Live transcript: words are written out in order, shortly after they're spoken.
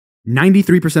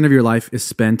93% of your life is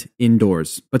spent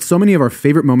indoors, but so many of our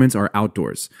favorite moments are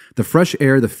outdoors. The fresh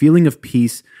air, the feeling of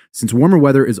peace. Since warmer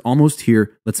weather is almost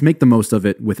here, let's make the most of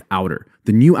it with Outer,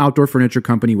 the new outdoor furniture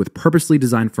company with purposely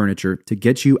designed furniture to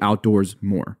get you outdoors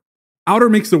more. Outer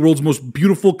makes the world's most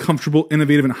beautiful, comfortable,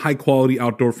 innovative, and high-quality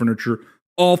outdoor furniture,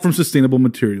 all from sustainable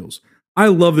materials. I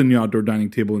love the new outdoor dining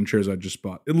table and chairs I just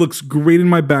bought. It looks great in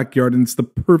my backyard, and it's the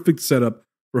perfect setup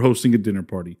for hosting a dinner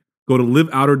party. Go to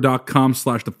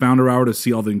liveouter.com/thefounderhour to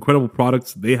see all the incredible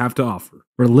products they have to offer.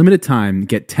 For a limited time,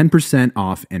 get 10%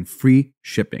 off and free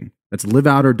shipping. That's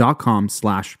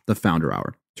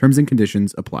liveouter.com/thefounderhour. Terms and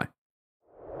conditions apply.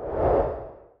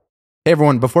 Hey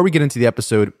everyone, before we get into the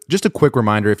episode, just a quick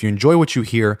reminder, if you enjoy what you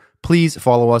hear, please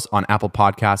follow us on Apple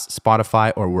Podcasts,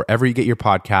 Spotify, or wherever you get your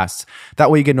podcasts.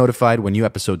 That way you get notified when new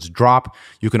episodes drop.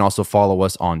 You can also follow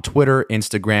us on Twitter,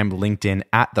 Instagram, LinkedIn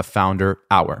at The Founder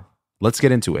Hour. Let's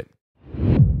get into it.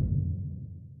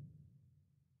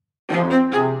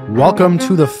 Welcome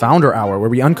to the Founder Hour, where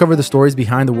we uncover the stories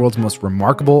behind the world's most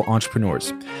remarkable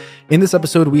entrepreneurs. In this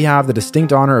episode, we have the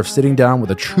distinct honor of sitting down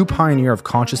with a true pioneer of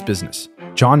conscious business,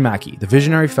 John Mackey, the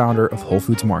visionary founder of Whole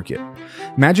Foods Market.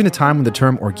 Imagine a time when the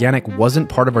term organic wasn't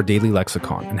part of our daily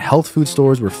lexicon and health food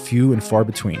stores were few and far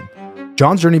between.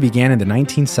 John's journey began in the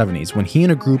 1970s when he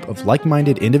and a group of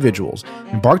like-minded individuals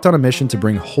embarked on a mission to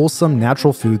bring wholesome,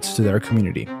 natural foods to their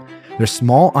community. Their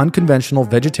small, unconventional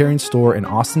vegetarian store in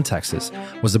Austin, Texas,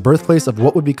 was the birthplace of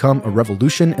what would become a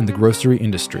revolution in the grocery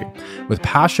industry. With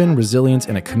passion, resilience,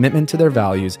 and a commitment to their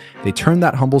values, they turned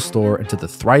that humble store into the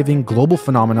thriving global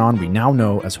phenomenon we now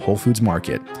know as Whole Foods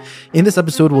Market. In this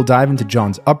episode, we'll dive into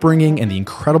John's upbringing and the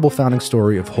incredible founding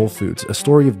story of Whole Foods, a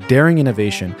story of daring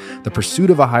innovation, the pursuit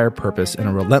of a higher purpose, and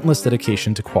a relentless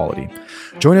dedication to quality.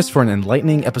 Join us for an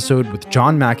enlightening episode with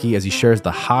John Mackey as he shares the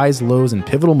highs, lows, and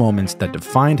pivotal moments that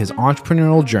defined his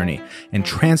entrepreneurial journey and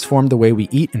transformed the way we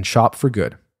eat and shop for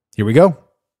good. Here we go.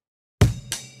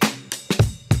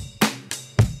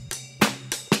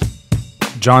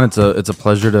 John, it's a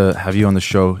pleasure to have you on the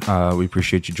show. We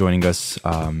appreciate you joining us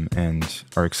and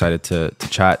are excited to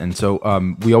chat. And so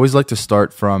we always like to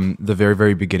start from the very,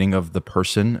 very beginning of the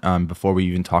person before we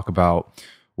even talk about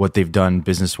what they've done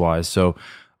business-wise. So,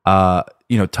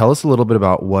 tell us a little bit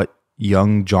about what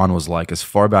young John was like as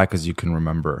far back as you can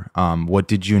remember. What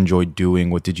did you enjoy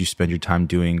doing? What did you spend your time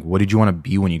doing? What did you want to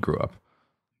be when you grew up?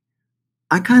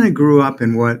 I kind of grew up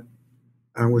in what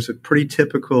was a pretty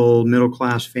typical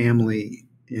middle-class family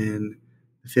in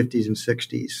the 50s and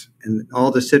 60s. And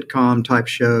all the sitcom type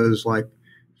shows like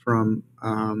from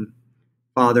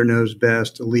Father Knows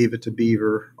Best to Leave It to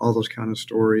Beaver, all those kind of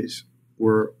stories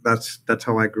that's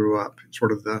how I grew up.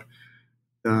 Sort of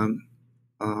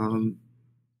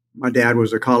my dad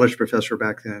was a college professor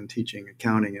back then teaching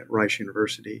accounting at Rice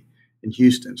University in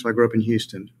Houston. So I grew up in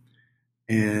Houston.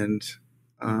 And,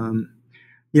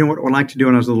 what I liked to do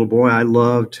when I was a little boy, I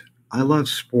loved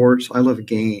sports. I love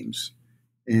games.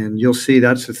 And you'll see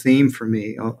that's a theme for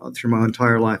me through my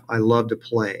entire life. I love to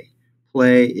play.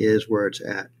 Play is where it's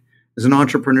at. As an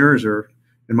entrepreneurs are,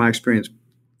 in my experience,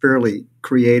 fairly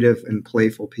creative and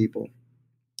playful people.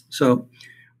 So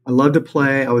I love to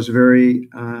play. I was very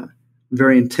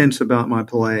intense about my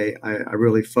play. I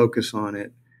really focus on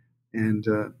it. And,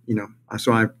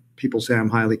 people say I'm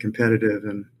highly competitive,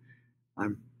 and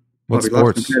I'm probably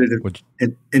less competitive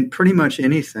in pretty much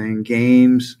anything,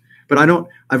 games. But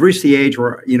I've reached the age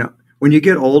where, when you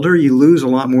get older, you lose a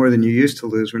lot more than you used to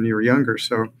lose when you were younger.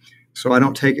 So I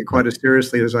don't take it quite as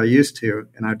seriously as I used to.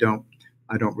 And I don't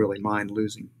really mind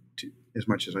losing as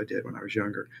much as I did when I was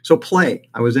younger. So play,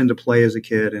 I was into play as a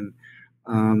kid and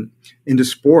into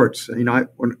sports. When I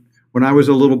was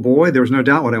a little boy, there was no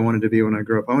doubt what I wanted to be when I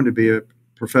grew up. I wanted to be a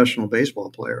professional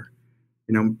baseball player.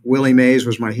 Willie Mays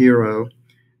was my hero,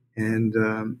 and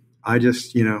I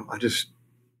just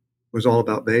was all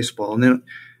about baseball. And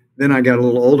then I got a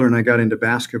little older and I got into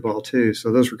basketball too.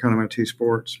 So those were kind of my two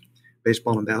sports,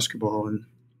 baseball and basketball. And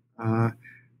I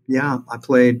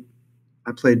played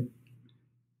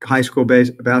high school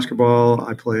basketball.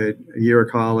 I played a year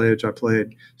of college. I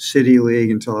played city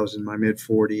league until I was in my mid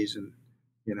 40s. And,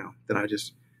 then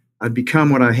I'd become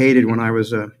what I hated when I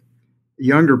was a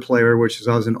younger player, which is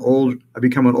I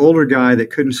become an older guy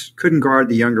that couldn't guard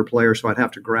the younger player. So I'd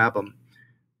have to grab them.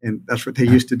 And that's what they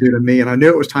used to do to me. And I knew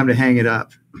it was time to hang it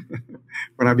up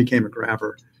when I became a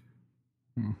grabber.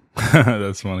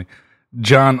 That's funny.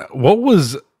 John, what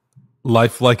was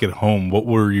life like at home? What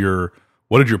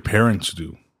did your parents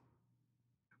do?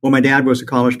 Well, my dad was a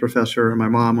college professor and my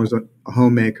mom was a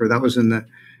homemaker. That was in the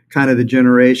kind of the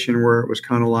generation where it was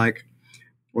kind of like,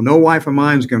 well, no wife of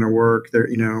mine's going to work. There,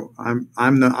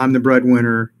 I'm the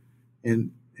breadwinner,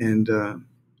 and and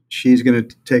she's going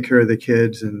to take care of the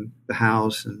kids and the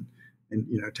house and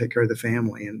take care of the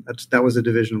family. And that was a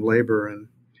division of labor. And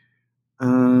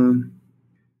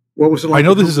what was it like? I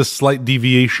know this is a slight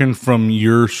deviation from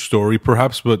your story,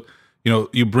 perhaps, but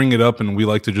you bring it up, and we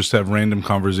like to just have random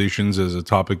conversations as a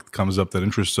topic comes up that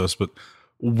interests us. But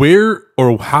where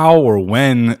or how or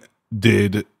when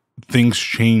did things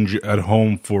change at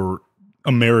home for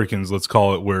Americans, let's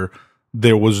call it, where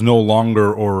there was no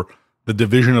longer, or the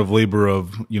division of labor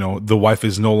of, the wife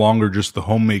is no longer just the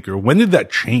homemaker? When did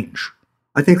that change?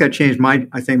 I think that changed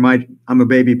I'm a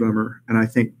baby boomer, and I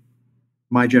think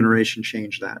my generation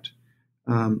changed that.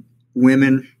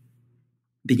 Women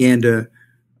began to,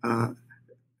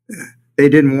 they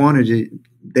didn't want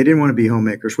to be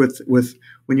homemakers. With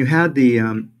when you had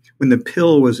when the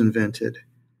pill was invented,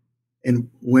 and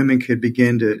women could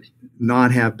begin to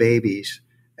not have babies,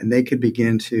 and they could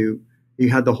begin to, you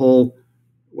had the whole,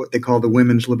 what they call the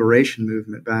women's liberation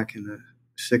movement back in the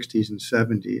 60s and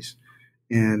 70s.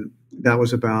 And that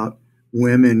was about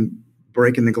women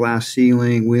breaking the glass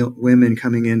ceiling, women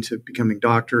coming into becoming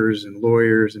doctors and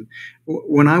lawyers. And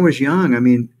when I was young, I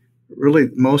mean, really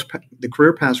the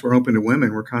career paths were open to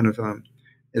women were kind of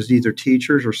as either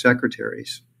teachers or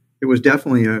secretaries. It was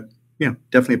definitely a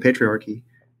patriarchy.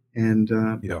 And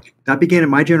that began in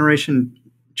my generation,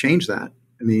 changed that.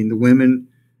 I mean, the women,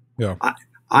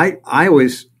 I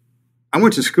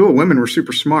went to school. Women were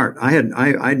super smart.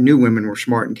 I knew women were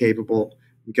smart and capable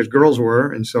because girls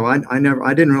were. And so I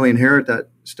didn't really inherit that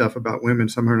stuff about women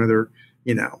somehow or another,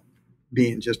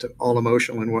 being just all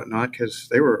emotional and whatnot, because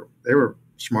they were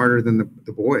smarter than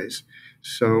the boys.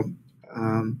 So,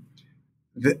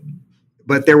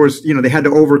 but there was, they had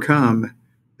to overcome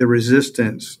the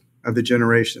resistance of the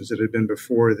generations that had been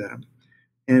before them.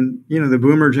 And, the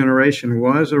boomer generation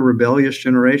was a rebellious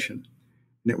generation,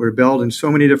 and it rebelled in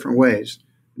so many different ways.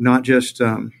 Not just,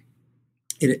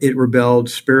 it rebelled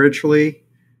spiritually.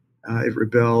 It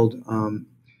rebelled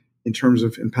in terms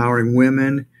of empowering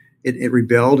women. It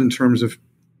rebelled in terms of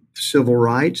civil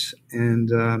rights and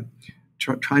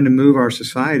trying to move our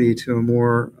society to a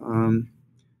more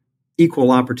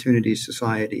equal opportunity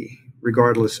society,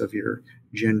 regardless of your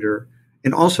gender.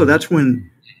 And also that's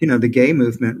when, the gay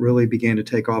movement really began to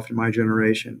take off in my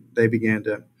generation. They began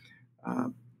to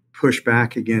push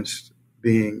back against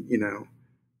being,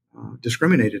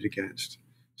 discriminated against.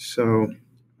 So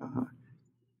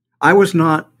I was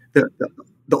not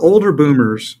the older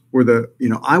boomers were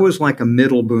I was like a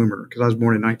middle boomer because I was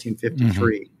born in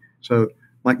 1953. Mm-hmm. So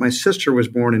like my sister was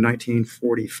born in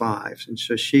 1945. And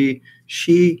so she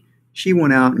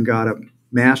went out and got a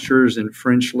master's in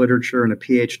French literature and a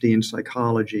PhD in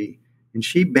psychology. And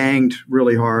she banged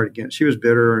really hard against, she was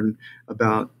bitter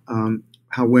about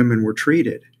how women were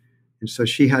treated. And so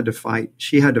she had to fight.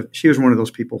 She was one of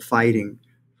those people fighting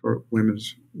for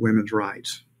women's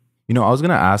rights. I was going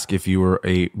to ask if you were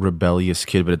a rebellious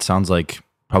kid, but it sounds like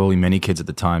probably many kids at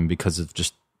the time, because of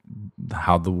just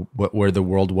how where the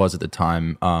world was at the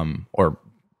time, or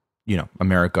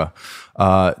America,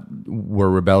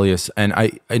 were rebellious. And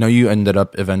I know you ended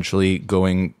up eventually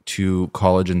going to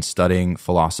college and studying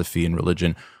philosophy and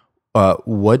religion.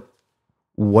 What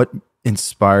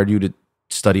inspired you to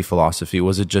study philosophy?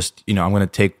 Was it just, I'm going to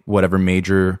take whatever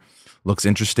major looks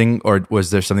interesting, or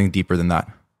was there something deeper than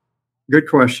that? Good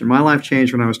question. My life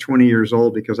changed when I was 20 years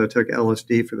old because I took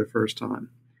LSD for the first time.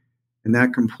 And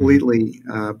that completely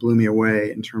blew me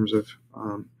away in terms of,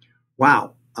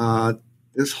 wow,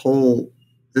 there's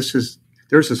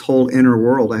this whole inner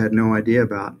world I had no idea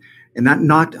about. And that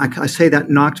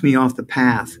knocked me off the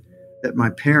path that my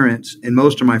parents and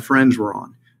most of my friends were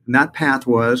on. And that path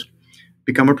was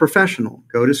become a professional,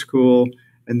 go to school,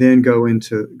 and then go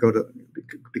to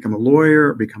become a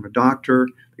lawyer, become a doctor,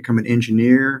 become an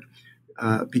engineer,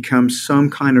 become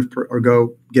some kind of, or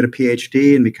go get a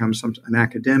PhD and become an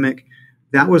academic.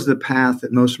 That was the path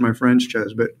that most of my friends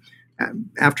chose. But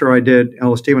after I did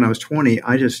LSD when I was 20,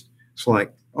 I just was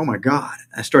like, oh my God.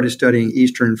 I started studying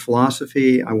Eastern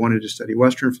philosophy. I wanted to study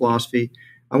Western philosophy.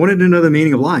 I wanted to know the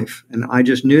meaning of life. And I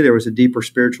just knew there was a deeper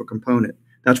spiritual component.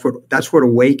 That's what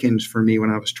awakens for me when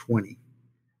I was 20.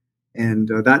 And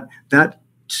that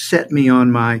set me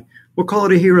on we'll call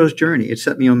it a hero's journey. It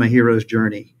set me on my hero's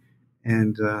journey,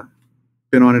 and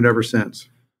been on it ever since.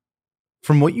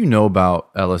 From what you know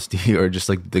about LSD, or just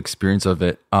like the experience of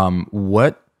it,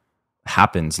 what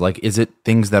happens? Like, is it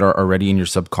things that are already in your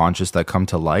subconscious that come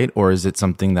to light, or is it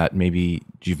something that maybe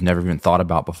you've never even thought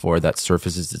about before that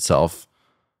surfaces itself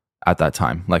at that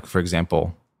time? Like, for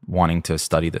example, wanting to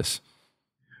study this.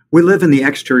 We live in the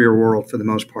exterior world for the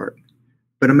most part,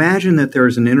 but imagine that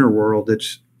there's an inner world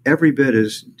that's every bit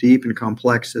as deep and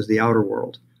complex as the outer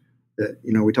world. That,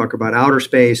 we talk about outer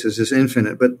space as this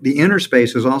infinite, but the inner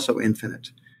space is also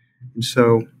infinite. And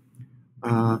so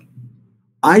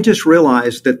I just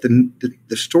realized that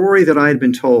the story that I had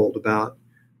been told about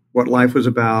what life was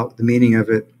about, the meaning of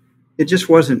it, it just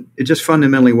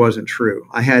fundamentally wasn't true.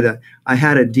 I had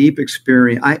a deep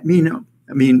experience. I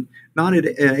mean, not at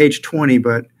age 20,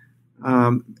 but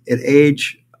at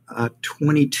age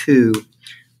 22,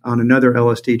 on another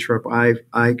LSD trip, I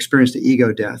experienced the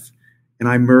ego death, and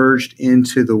I merged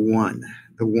into the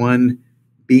one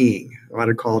being. What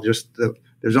I'd call there's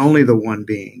only the one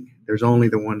being. There's only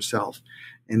the one self,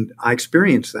 and I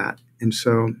experienced that. And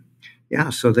so,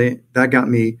 that got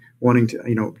me wanting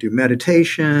to, do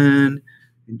meditation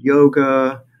and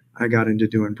yoga. I got into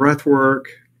doing breath work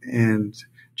and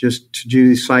just to do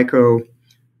these type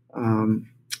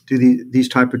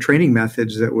of training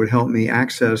methods that would help me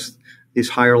access this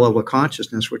higher level of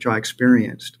consciousness, which I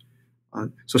experienced.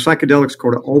 So psychedelics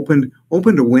sort of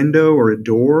opened a window or a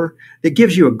door. It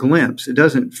gives you a glimpse. It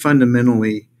doesn't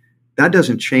fundamentally, that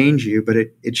doesn't change you, but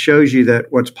it shows you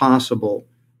that what's possible.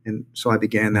 And so I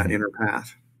began that inner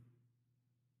path.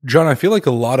 John, I feel like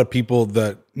a lot of people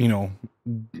that,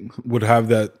 would have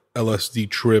that LSD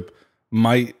trip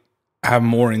might have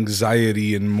more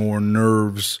anxiety and more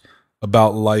nerves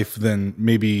about life than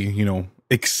maybe,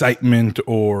 excitement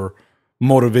or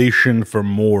motivation for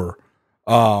more.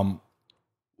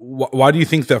 Why do you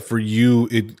think that for you,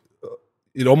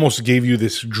 it almost gave you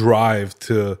this drive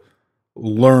to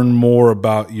learn more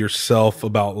about yourself,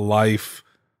 about life,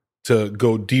 to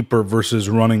go deeper versus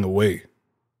running away?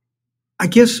 I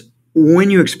guess when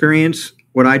you experience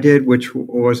what I did, which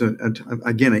was,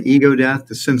 again, an ego death,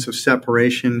 the sense of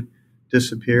separation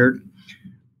disappeared,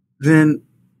 then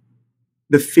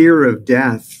the fear of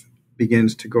death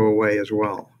begins to go away as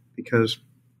well, because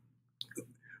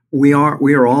we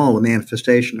are all a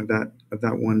manifestation of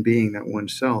that one being, that one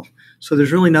self. So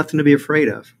there's really nothing to be afraid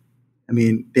of. I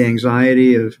mean, the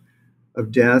anxiety of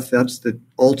death, that's the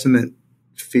ultimate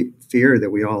fear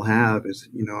that we all have, is,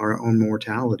 our own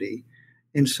mortality.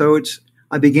 And so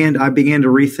I began to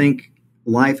rethink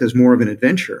life as more of an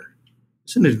adventure.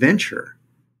 It's an adventure,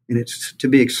 and it's to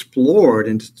be explored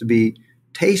and to be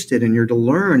tasted, and you're to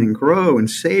learn and grow and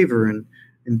savor and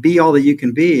be all that you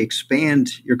can be, expand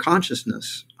your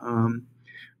consciousness.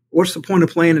 What's the point of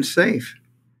playing it safe?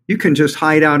 You can just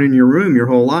hide out in your room your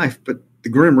whole life, but the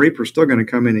Grim Reaper's still going to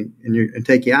come in and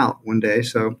take you out one day.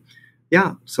 So,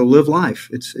 so live life.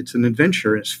 It's an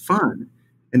adventure. It's fun.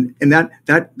 And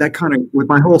that kind of, with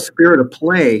my whole spirit of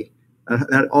play,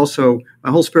 my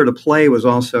whole spirit of play was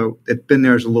also, it's been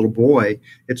there as a little boy.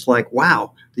 It's like,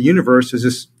 wow, the universe is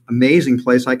this amazing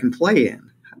place I can play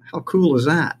in. How cool is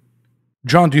that?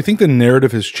 John, do you think the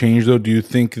narrative has changed, though? Do you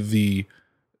think the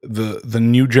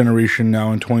new generation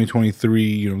now in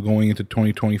 2023, going into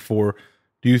 2024,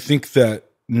 do you think that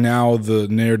now the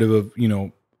narrative of,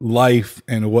 life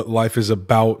and what life is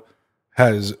about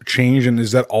has changed? And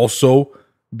is that also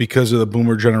because of the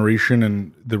boomer generation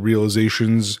and the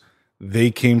realizations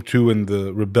they came to and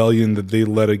the rebellion that they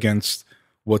led against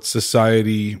what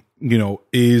society,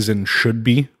 is and should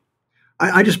be?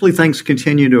 I just believe things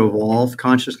continue to evolve.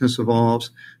 Consciousness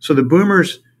evolves. So the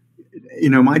boomers,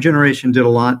 my generation did a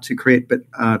lot to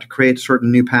create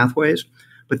certain new pathways,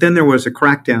 but then there was a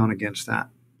crackdown against that.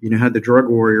 Had the drug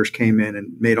warriors came in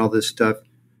and made all this stuff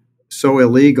so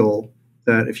illegal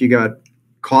that if you got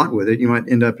caught with it, you might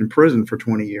end up in prison for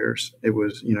 20 years. It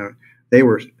was, they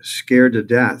were scared to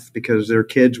death because their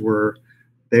kids were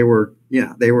Timothy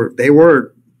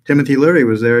Leary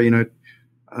was there,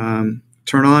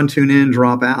 turn on, tune in,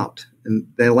 drop out. And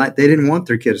they didn't want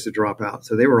their kids to drop out.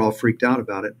 So they were all freaked out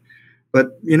about it.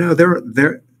 But,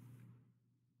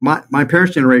 my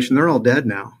parents' generation, they're all dead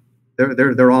now.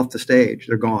 They're off the stage.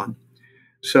 They're gone.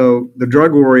 So the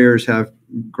drug warriors have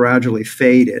gradually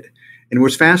faded. And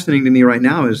what's fascinating to me right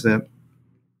now is that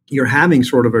you're having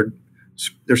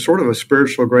there's sort of a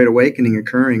spiritual great awakening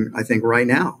occurring, I think, right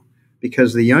now,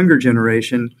 because the younger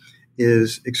generation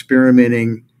is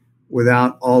experimenting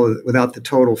without the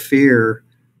total fear.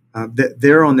 That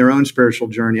they're on their own spiritual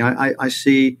journey. I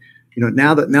see,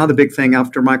 now the big thing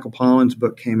after Michael Pollan's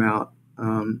book came out,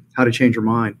 How to Change Your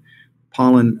Mind,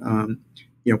 Pollan,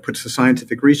 puts the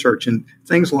scientific research in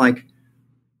things like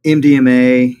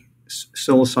MDMA,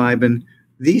 psilocybin.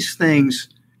 These things,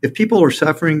 if people are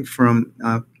suffering from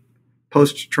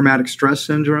post-traumatic stress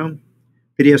syndrome,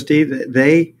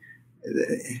 PTSD,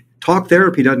 talk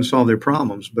therapy doesn't solve their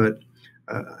problems, but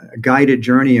a guided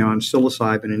journey on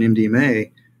psilocybin and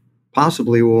MDMA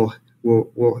possibly will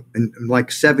and like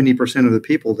 70% of the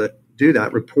people that do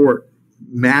that report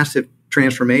massive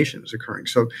transformations occurring.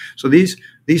 So these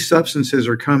substances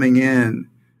are coming in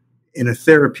a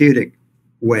therapeutic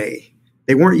way.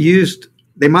 They weren't used.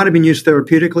 They might have been used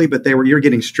therapeutically, but you're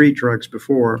getting street drugs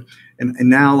before, and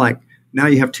now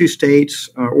you have 2 states,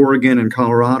 Oregon and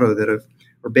Colorado, that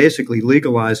are basically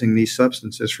legalizing these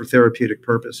substances for therapeutic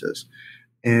purposes,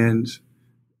 and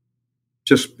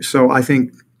just so I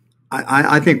think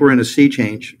we're in a sea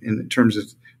change in terms of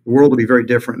the world will be very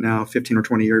different now, 15 or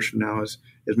 20 years from now, as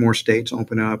more states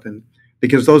open up, and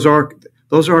because those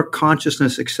are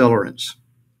consciousness accelerants.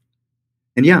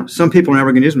 And yeah, some people are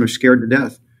never going to use them; they're scared to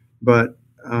death. But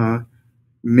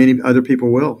many other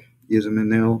people will use them,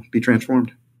 and they'll be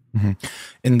transformed. Mm-hmm.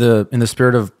 In the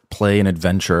spirit of play and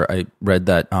adventure, I read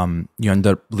that you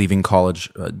ended up leaving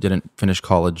college, didn't finish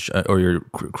college, or your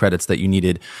credits that you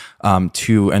needed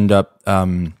to end up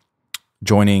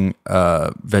joining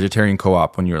a vegetarian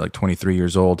co-op when you were like 23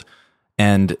 years old,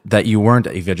 and that you weren't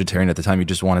a vegetarian at the time. You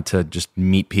just wanted to just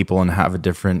meet people and have a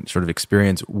different sort of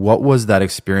experience. What was that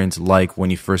experience like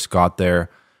when you first got there,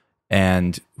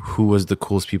 and who was the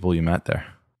coolest people you met there?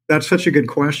 That's such a good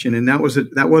question, and that was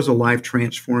a life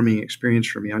transforming experience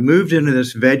for me. I moved into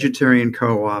this vegetarian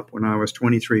co-op when I was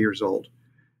 23 years old.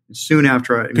 And soon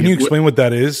after, can you explain what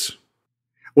that is?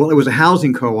 Well, it was a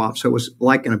housing co-op, so it was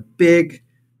like in a big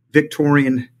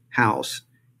Victorian house,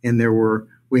 and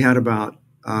we had about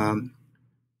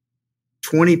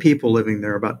 20 people living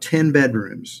there, about 10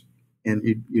 bedrooms, and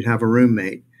you'd have a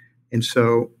roommate, and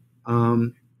so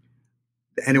and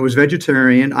it was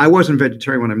vegetarian. I wasn't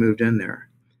vegetarian when I moved in there.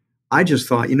 I just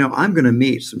thought, I'm going to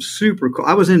meet some super cool.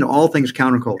 I was into all things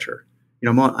counterculture.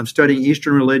 I'm studying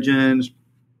Eastern religions,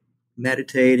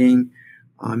 meditating.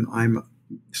 I'm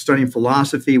studying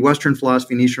philosophy, Western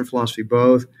philosophy and Eastern philosophy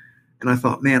both. And I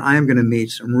thought, man, I am going to meet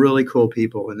some really cool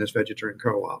people in this vegetarian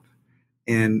co-op,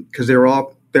 and because they're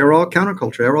all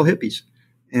counterculture, they're all hippies.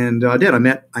 And I did.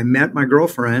 I met my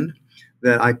girlfriend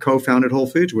that I co-founded Whole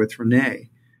Foods with, Renee.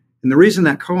 And the reason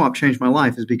that co-op changed my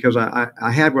life is because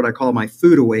I had what I call my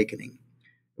food awakening.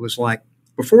 It was like,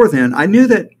 before then, I knew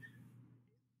that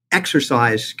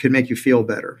exercise could make you feel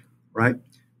better, right?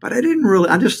 But I didn't really,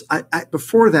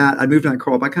 before that, I moved on to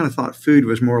co-op, I kind of thought food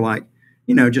was more like,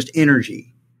 just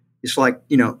energy. It's like,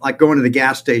 like going to the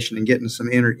gas station and getting some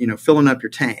energy, filling up your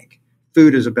tank.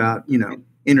 Food is about,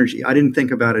 energy. I didn't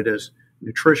think about it as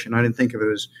nutrition. I didn't think of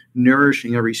it as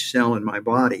nourishing every cell in my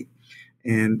body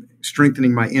and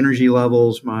strengthening my energy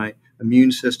levels, my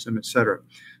immune system, et cetera.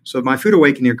 So my food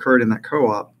awakening occurred in that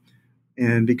co-op,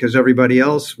 and because everybody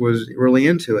else was really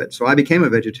into it. So I became a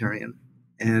vegetarian,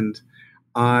 and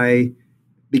I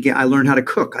learned how to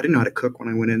cook. I didn't know how to cook when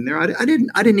I went in there. I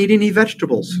didn't eat any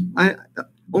vegetables.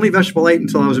 Only vegetable I ate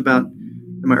until I was about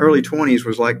in my early 20s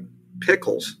was like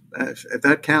pickles, if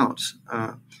that counts.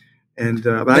 But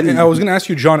I was going to ask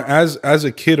you, John, as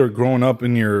a kid or growing up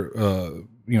in your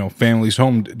family's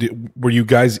home, were you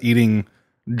guys eating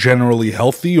generally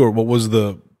healthy, or what was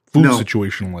the food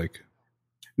situation like?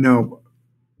 No,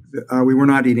 we were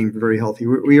not eating very healthy.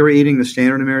 We were eating the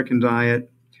standard American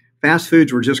diet. Fast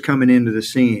foods were just coming into the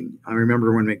scene. I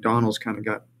remember when McDonald's kind of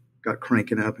got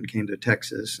cranking up and came to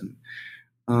Texas,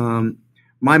 and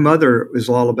my mother was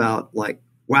all about like,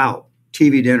 wow,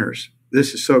 TV dinners.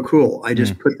 This is so cool. I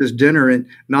just put this dinner in,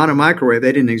 not a microwave.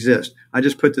 They didn't exist. I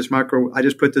just put this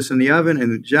in the oven,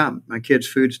 and my kids'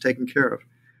 food's taken care of.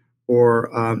 Or,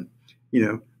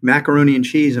 macaroni and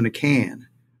cheese in a can,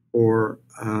 or,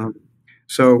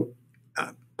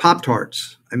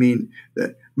 Pop-Tarts. I mean,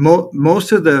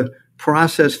 most of the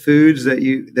processed foods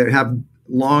that have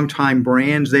long time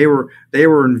brands, they were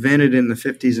invented in the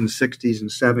 50s and 60s and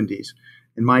 70s.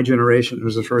 And my generation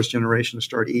was the first generation to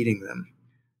start eating them.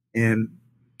 And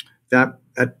that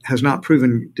has not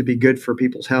proven to be good for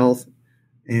people's health.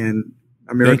 And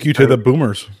thank you to the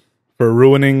boomers for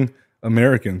ruining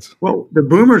Americans. Well, the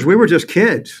boomers, we were just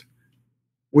kids.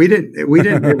 We didn't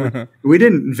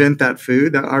invent that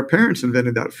food. Our parents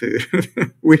invented that food.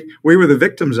 we were the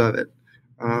victims of it.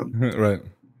 Right.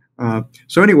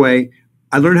 So anyway,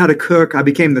 I learned how to cook. I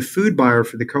became the food buyer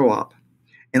for the co-op,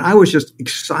 and I was just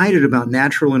excited about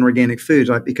natural and organic foods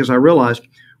because I realized,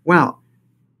 wow,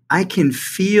 I can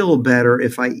feel better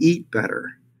if I eat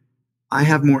better. I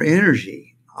have more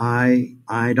energy. I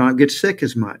don't get sick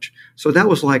as much. So that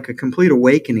was like a complete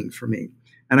awakening for me.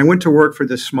 And I went to work for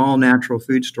this small natural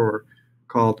food store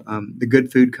called the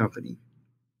Good Food Company,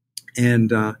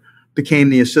 and became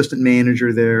the assistant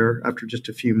manager there after just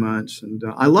a few months. And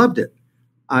I loved it.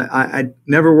 I'd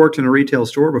never worked in a retail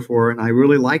store before, and I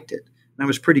really liked it. And I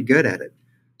was pretty good at it.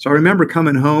 So I remember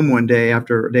coming home one day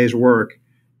after a day's work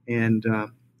and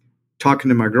talking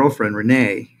to my girlfriend,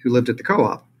 Renee, who lived at the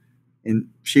co-op. And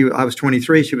I was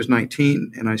 23, she was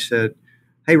 19. And I said,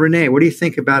 hey, Renee, what do you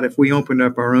think about if we opened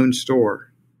up our own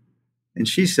store? And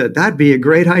she said, that'd be a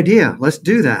great idea. Let's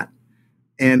do that.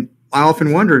 And I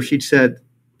often wonder if she'd said,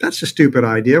 that's a stupid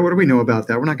idea. What do we know about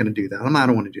that? We're not going to do that. I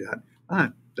don't want to do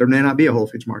that. There may not be a Whole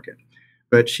Foods market.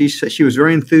 But she said she was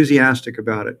very enthusiastic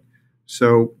about it.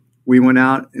 So we went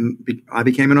out and I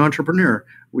became an entrepreneur.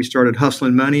 We started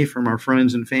hustling money from our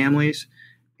friends and families,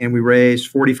 and we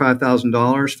raised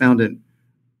 $45,000, found a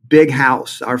big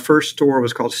house. Our first store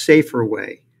was called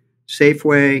Saferway.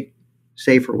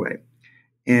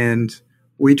 And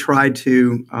we tried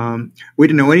to, we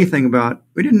didn't know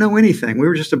anything. We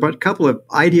were just a couple of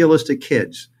idealistic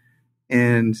kids.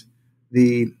 And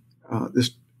we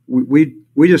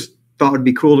just thought it'd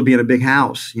be cool to be in a big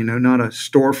house, not a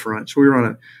storefront. So we were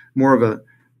on more of a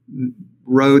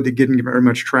road that didn't get very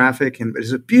much traffic. And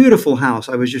it's a beautiful house.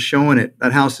 I was just showing it.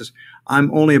 That house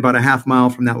I'm only about a half mile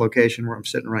from that location where I'm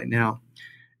sitting right now.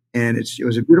 And it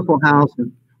was a beautiful house.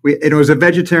 And it was a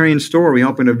vegetarian store. We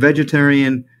opened a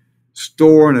vegetarian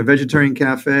store and a vegetarian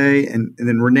cafe. And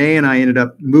then Renee and I ended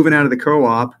up moving out of the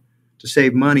co-op to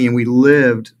save money. And we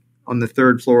lived on the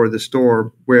third floor of the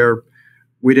store where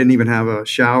we didn't even have a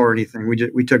shower or anything. We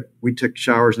took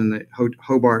showers in the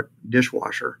Hobart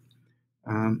dishwasher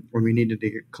when we needed to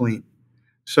get clean.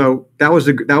 So that was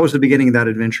the beginning of that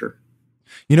adventure.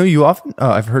 You often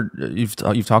I've heard you've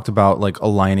talked about like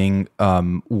aligning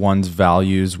one's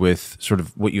values with sort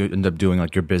of what you end up doing,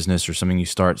 like your business or something you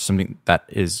start, something that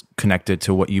is connected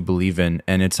to what you believe in.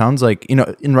 And it sounds like,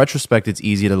 in retrospect, it's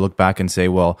easy to look back and say,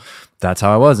 well, that's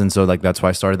how I was. And so like, that's why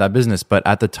I started that business. But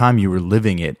at the time you were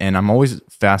living it. And I'm always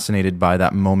fascinated by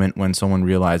that moment when someone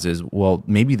realizes, well,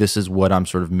 maybe this is what I'm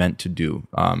sort of meant to do.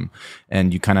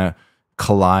 And you kind of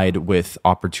collide with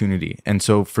opportunity. And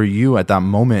so for you at that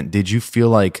moment, did you feel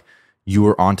like you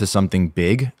were onto something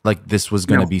big? Like this was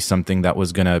going to be something that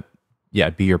was going to,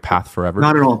 be your path forever?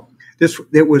 Not at all.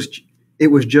 It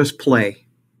was just play.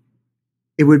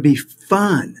 It would be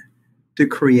fun to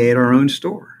create our own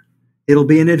store. It'll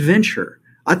be an adventure.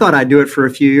 I thought I'd do it for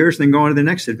a few years and then go on to the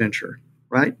next adventure.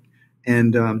 Right.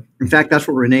 And, in fact, that's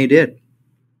what Renee did.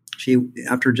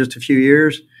 After just a few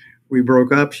years, we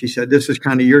broke up. She said, this is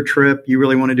kind of your trip. You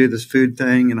really want to do this food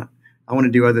thing. And I want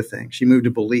to do other things. She moved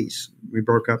to Belize. We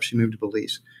broke up. She moved to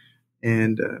Belize.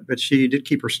 And, but she did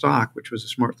keep her stock, which was a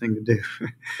smart thing to do.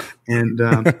 And,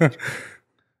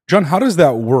 John, how does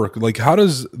that work? Like, how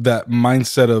does that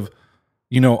mindset of,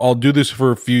 I'll do this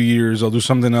for a few years. I'll do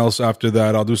something else after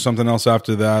that. I'll do something else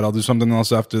after that. I'll do something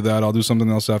else after that. I'll do something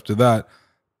else after that.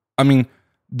 I mean,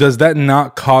 does that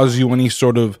not cause you any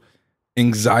sort of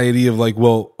anxiety of like,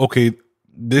 well, okay,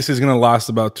 this is going to last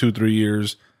about 2-3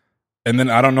 years. And then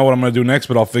I don't know what I'm going to do next,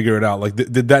 but I'll figure it out. Like,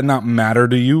 did that not matter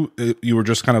to you? You were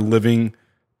just kind of living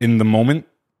in the moment.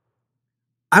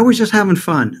 I was just having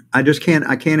fun. I can't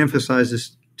emphasize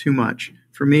this too much.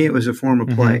 For me, it was a form of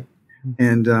play. Mm-hmm.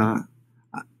 And,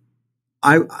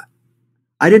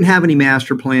 I didn't have any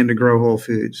master plan to grow Whole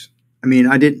Foods. I mean,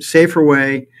 I didn't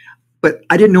Saferway, but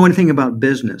I didn't know anything about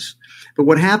business. But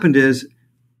what happened is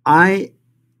I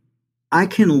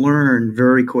can learn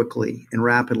very quickly and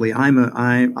rapidly. I'm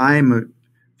a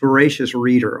voracious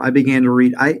reader. I began to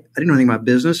read. I didn't know anything about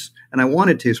business, and I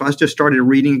wanted to. So I just started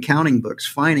reading accounting books,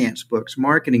 finance books,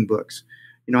 marketing books.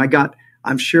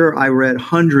 I'm sure I read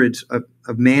hundreds of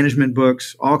management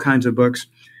books, all kinds of books.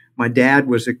 My dad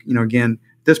was, again,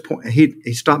 at this point,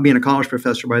 he stopped being a college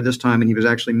professor by this time, and he was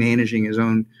actually managing his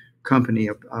own company.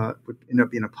 Would end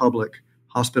up being a public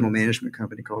hospital management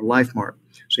company called LifeMart.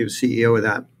 So he was CEO of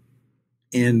that.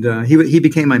 And he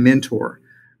became my mentor.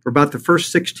 For about the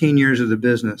first 16 years of the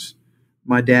business,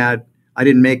 my dad, I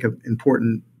didn't make an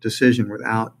important decision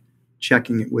without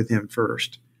checking it with him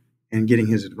first and getting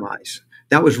his advice.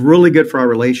 That was really good for our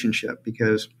relationship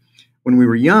because when we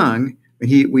were young,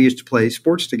 we used to play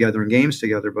sports together and games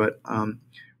together. But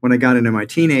when I got into my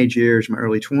teenage years, my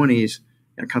early 20s,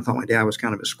 I kind of thought my dad was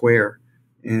kind of a square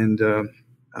and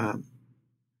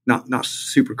not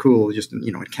super cool, just an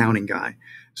accounting guy.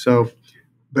 So,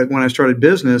 but when I started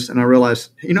business and I realized,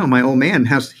 my old man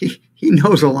he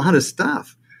knows a lot of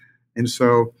stuff, and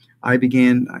so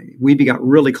we got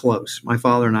really close. My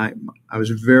father and I was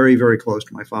very, very close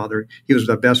to my father. He was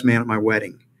the best man at my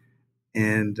wedding,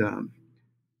 and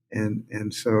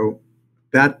so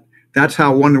that's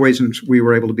how one of the ways we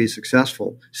were able to be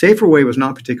successful. Saferway was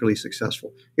not particularly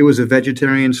successful. It was a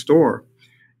vegetarian store,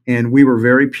 and we were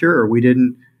very pure. We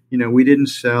didn't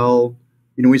sell,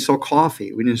 we sell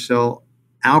coffee. We didn't sell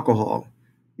alcohol.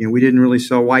 We didn't really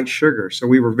sell white sugar. So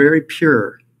we were very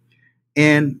pure.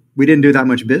 And we didn't do that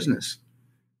much business.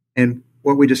 And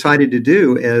what we decided to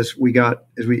do is we started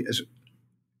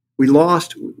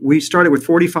with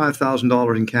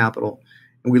 $45,000 in capital,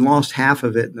 and we lost half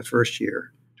of it in the first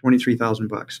year,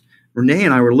 $23,000. Renee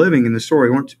and I were living in the store. We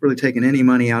weren't really taking any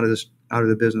money out of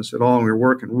the business at all. And we were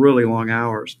working really long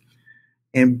hours.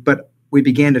 But we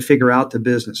began to figure out the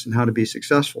business and how to be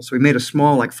successful. So we made a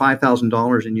small, like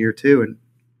 $5,000 in year 2. And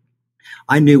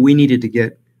I knew we needed to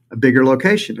get a bigger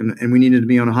location, and we needed to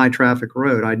be on a high traffic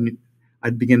road.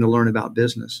 I'd begin to learn about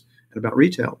business and about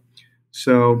retail.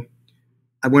 So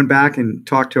I went back and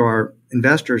talked to our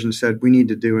investors and said, we need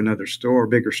to do another store,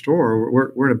 bigger store.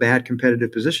 We're in a bad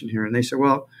competitive position here. And they said,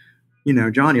 well,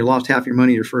 John, you lost half your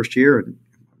money your first year, and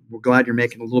we're glad you're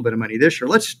making a little bit of money this year.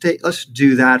 Let's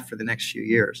do that for the next few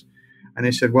years. And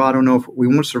they said, well, I don't know if we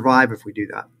won't survive if we do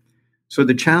that. So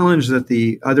the challenge that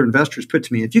the other investors put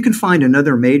to me, if you can find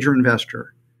another major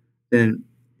investor, then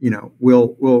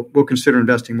we'll consider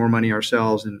investing more money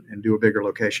ourselves and do a bigger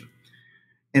location.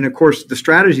 And of course, the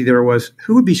strategy there was,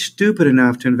 who would be stupid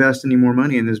enough to invest any more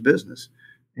money in this business?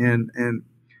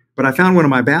 But I found one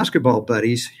of my basketball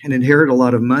buddies and inherited a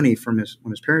lot of money from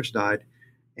when his parents died.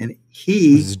 And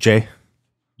This is Jay.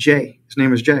 His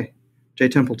name was Jay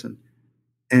Templeton.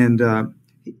 And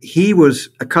he was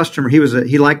a customer. He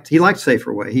liked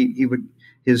Saferway.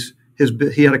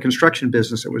 He had a construction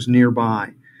business that was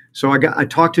nearby. So I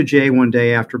talked to Jay one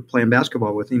day after playing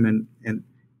basketball with him, and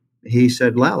he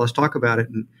said, "Well, let's talk about it."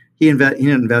 And he ended up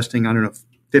investing, I don't know,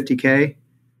 $50K,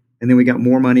 and then we got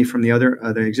more money from the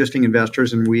existing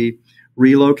investors, and we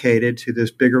relocated to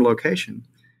this bigger location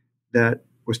that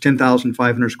was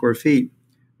 10,500 square feet.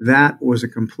 That was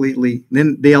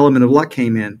then the element of luck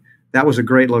came in. That was a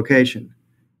great location.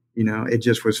 It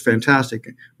just was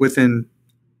fantastic. Within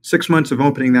 6 months of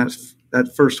opening that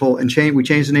first we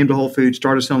changed the name to Whole Foods,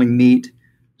 started selling meat,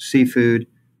 seafood,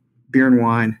 beer and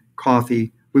wine,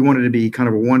 coffee. We wanted to be kind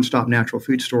of a one-stop natural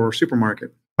food store or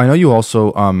supermarket. I know you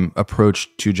also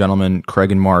approached two gentlemen,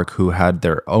 Craig and Mark, who had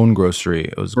their own grocery.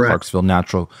 It was Correct. Clarksville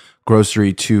Natural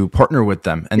Grocery, to partner with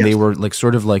them. And Yes. They were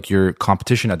sort of like your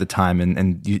competition at the time.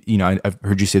 And I've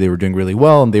heard you say they were doing really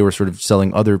well, and they were sort of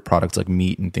selling other products like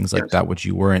meat and things like Yes. that, which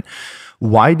you weren't.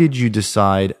 Why did you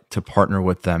decide to partner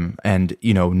with them and,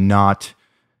 not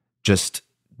just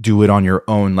do it on your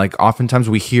own? Like, oftentimes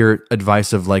we hear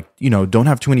advice of don't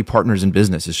have too many partners in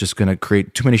business. It's just going to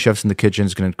create too many chefs in the kitchen.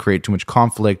 It's going to create too much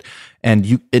conflict.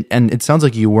 And it sounds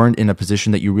like you weren't in a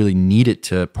position that you really needed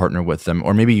to partner with them,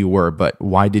 or maybe you were, but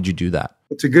why did you do that?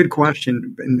 It's a good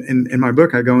question. In my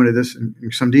book, I go into this in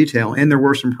some detail, and there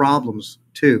were some problems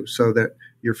too. So that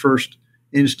your first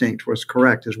instinct was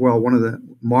correct as well.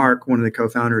 Mark, one of the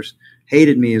co-founders,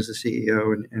 hated me as the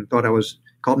CEO and thought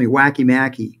called me wacky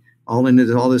Mackey, all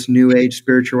into all this new age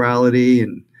spirituality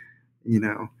and,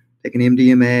 taking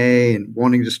MDMA and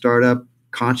wanting to start up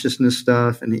consciousness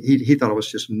stuff. And he thought it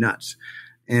was just nuts.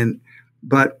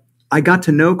 But I got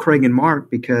to know Craig and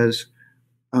Mark because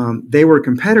they were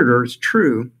competitors,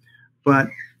 true, but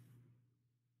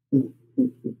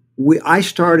I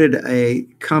started a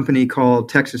company called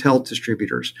Texas Health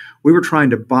Distributors. We were trying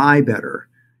to buy better.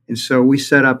 And so we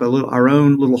set up our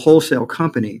own little wholesale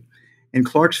company. And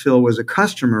Clarksville was a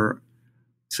customer.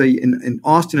 So in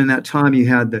Austin, in that time, you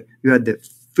had the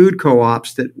food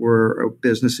co-ops that were a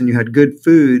business, and you had Good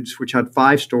Foods, which had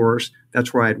 5 stores.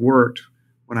 That's where I had worked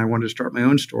when I wanted to start my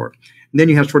own store. And then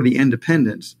you have sort of the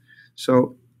independents.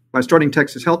 So by starting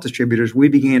Texas Health Distributors, we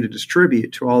began to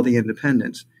distribute to all the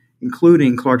independents,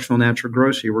 including Clarksville Natural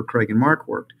Grocery, where Craig and Mark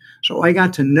worked. So I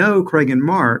got to know Craig and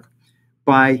Mark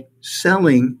by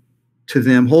selling to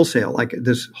them wholesale, like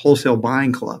this wholesale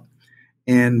buying club.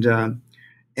 And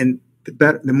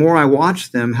the more I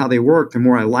watched them, how they worked, the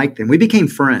more I liked them. We became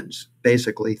friends,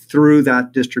 basically, through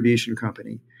that distribution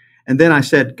company. And then I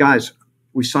said, guys,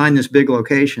 we signed this big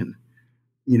location.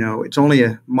 It's only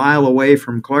a mile away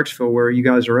from Clarksville where you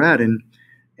guys are at,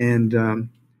 and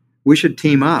we should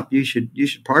team up. You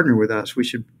should partner with us. We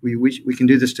can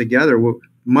do this together. We're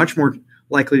much more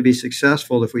likely to be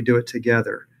successful if we do it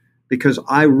together. Because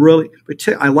I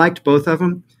liked both of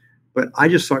them, but I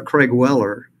just thought Craig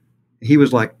Weller, he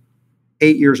was like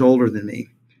 8 years older than me,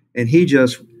 and he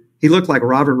looked like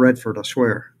Robert Redford, I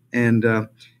swear. And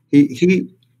he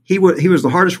was the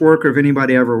hardest worker of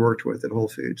anybody I ever worked with at Whole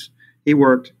Foods. He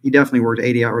definitely worked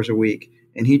 80 hours a week,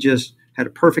 and he just had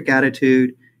a perfect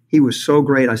attitude. He was so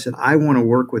great. I said, I want to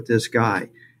work with this guy.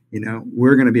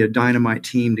 We're going to be a dynamite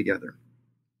team together.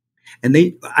 And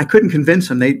I couldn't convince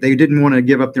them. They didn't want to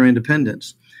give up their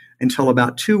independence until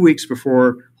about 2 weeks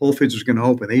before Whole Foods was going to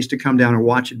open. They used to come down and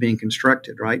watch it being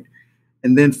constructed, right?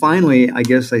 And then finally, I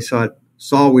guess they saw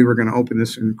saw we were going to open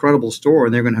this incredible store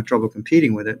and they're going to have trouble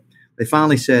competing with it, they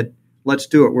finally said, let's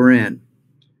do it. We're in.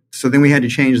 So then we had to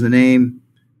change the name.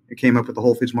 It came up with the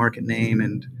Whole Foods Market name,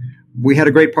 and we had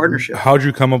a great partnership. How'd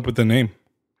you come up with the name?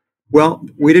 Well,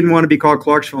 we didn't want to be called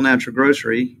Clarksville Natural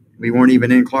Grocery. We weren't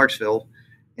even in Clarksville,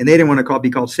 and they didn't want to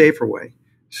be called Saferway.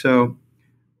 So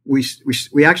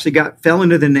we actually fell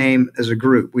into the name as a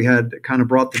group. We had kind of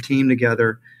brought the team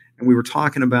together, and we were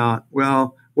talking about,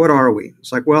 well, what are we?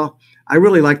 It's like, well, I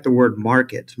really like the word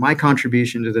market. My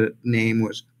contribution to the name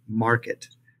was market,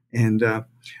 and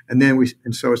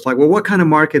so it's like, well, what kind of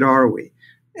market are we?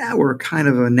 Yeah, we're kind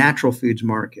of a natural foods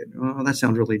market. Oh, that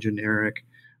sounds really generic.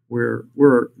 We're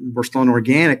still an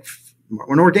organic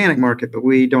market, but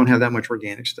we don't have that much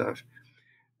organic stuff.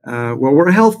 Well, we're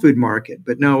a health food market,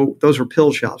 but no, those are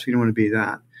pill shops. We don't want to be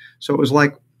that. So it was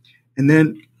like, and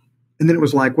then it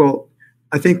was like, well,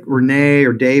 I think Renee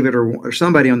or David or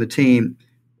somebody on the team,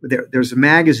 there's a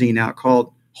magazine out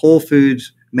called Whole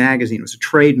Foods Magazine. It was a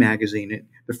trade magazine.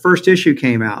 The first issue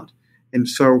came out, and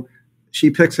so she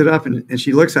picks it up and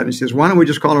she looks at it and says, why don't we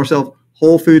just call ourselves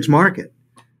Whole Foods Market?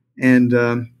 And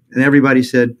everybody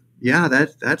said, yeah,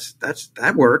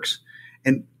 that works.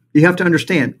 And you have to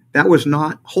understand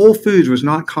that Whole Foods was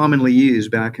not commonly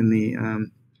used back in the,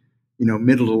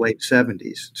 middle to late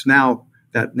 70s. It's now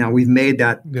we've made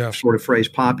that sort of phrase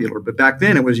popular, but back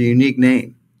then it was a unique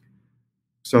name.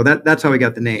 So that's how we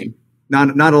got the name.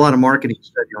 Not a lot of marketing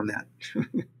study on that.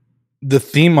 The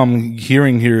theme I'm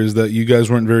hearing here is that you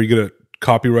guys weren't very good at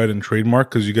copyright and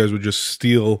trademark because you guys would just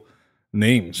steal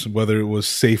names, whether it was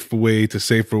Safeway to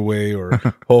Saferway or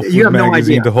Whole Foods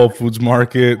Magazine to Whole Foods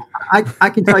Market. I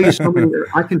can tell you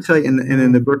and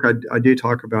in the book I do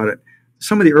talk about it.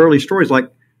 Some of the early stories,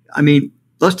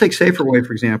 let's take Saferway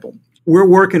for example.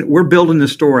 We're building the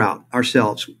store out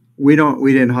ourselves. We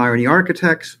didn't hire any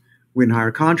architects, we didn't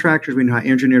hire contractors, we didn't hire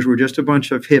engineers. We were just a bunch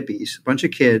of hippies, a bunch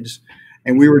of kids,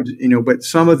 and we were, but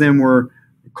some of them were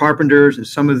carpenters, and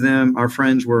some of them, our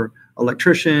friends, were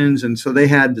electricians, and so they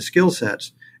had the skill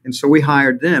sets. And so we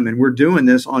hired them, and we're doing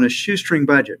this on a shoestring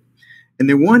budget. And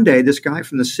then one day, this guy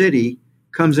from the city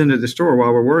comes into the store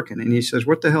while we're working, and he says,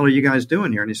 what the hell are you guys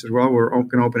doing here? And he says, well, we're going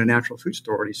to open a natural food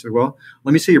store. And he said, well,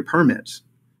 let me see your permits.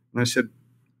 And I said,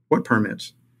 what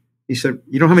permits? He said,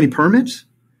 you don't have any permits?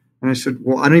 And I said,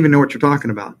 well, I don't even know what you're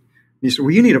talking about. And he said,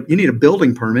 well, you need a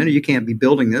building permit, or you can't be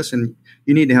building this, and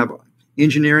you need to have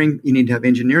engineering. You need to have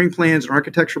engineering plans and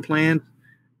architectural plans.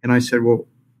 And I said, well,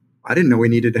 I didn't know we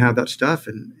needed to have that stuff.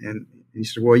 And he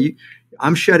said, well,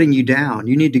 I'm shutting you down.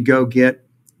 You need to go get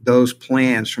those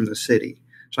plans from the city.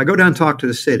 So I go down and talk to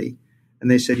the city, and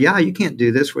they said, yeah, you can't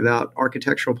do this without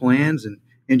architectural plans and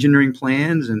engineering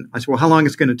plans. And I said, well, how long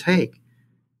is it going to take?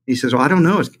 He says, well, I don't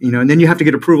know. And then you have to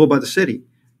get approval by the city.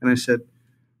 And I said,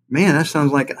 man, that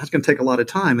sounds like that's going to take a lot of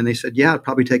time. And they said, yeah, it'll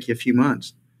probably take you a few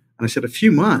months. And I said, a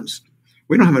few months?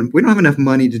 We don't have enough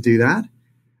money to do that.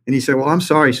 And he said, well, I'm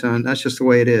sorry, son. That's just the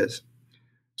way it is.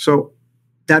 So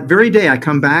that very day, I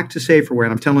come back to Saferway,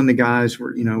 and I'm telling the guys,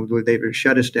 they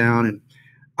shut us down. And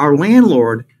our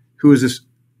landlord, who was this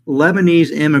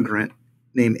Lebanese immigrant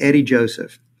named Eddie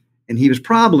Joseph, and he was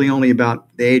probably only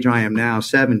about the age I am now,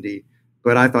 70,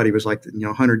 but I thought he was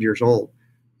 100 years old.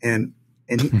 And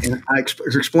I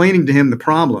was explaining to him the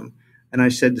problem. And I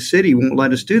said, the city won't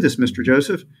let us do this, Mr.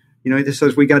 Joseph. He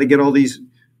says we got to get all these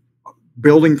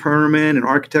building permit and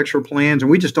architectural plans,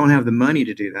 and we just don't have the money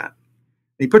to do that.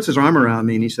 And he puts his arm around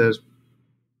me and he says,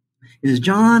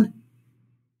 John,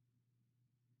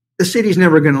 the city's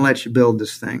never going to let you build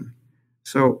this thing.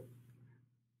 So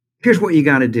here's what you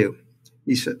got to do.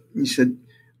 He said,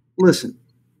 listen,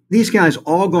 these guys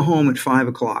all go home at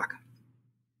 5:00.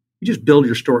 You just build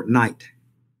your store at night.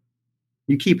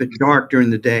 You keep it dark during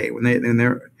the day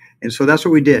and so that's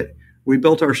what we did. We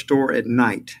built our store at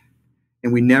night,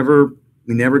 and we never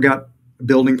got a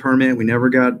building permit. We never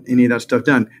got any of that stuff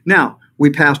done. Now, we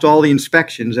passed all the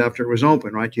inspections after it was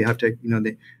open, right? You have to,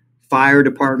 the fire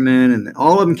department and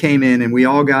all of them came in, and we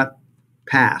all got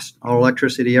passed. All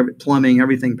electricity, plumbing,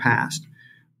 everything passed.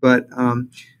 But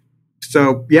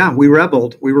so yeah, we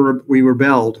rebelled. We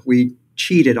rebelled. We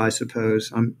cheated, I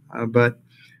suppose. But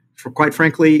quite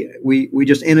frankly, we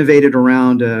just innovated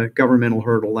around a governmental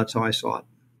hurdle. That's how I saw it.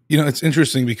 It's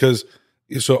interesting because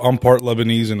I'm part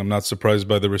Lebanese, and I'm not surprised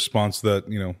by the response that,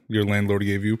 your landlord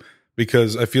gave you,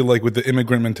 because I feel like with the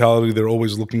immigrant mentality, they're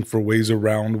always looking for ways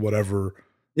around whatever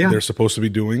they're supposed to be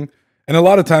doing. And a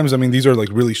lot of times, these are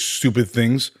really stupid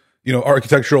things.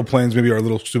 Architectural plans maybe are a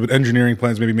little stupid. Engineering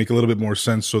plans maybe make a little bit more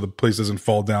sense so the place doesn't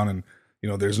fall down and,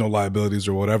 there's no liabilities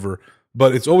or whatever.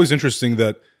 But it's always interesting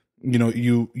that,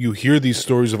 you hear these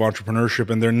stories of entrepreneurship,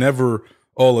 and they're never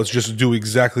oh, let's just do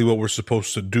exactly what we're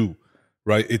supposed to do,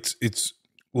 right? It's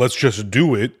let's just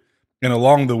do it. And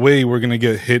along the way, we're going to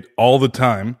get hit all the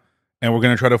time. And we're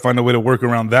going to try to find a way to work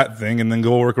around that thing and then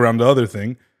go work around the other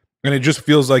thing. And it just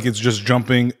feels like it's just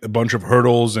jumping a bunch of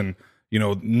hurdles and,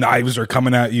 knives are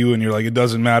coming at you and you're like, it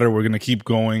doesn't matter. We're going to keep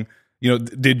going.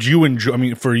 Did you enjoy, I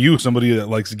mean, for you, somebody that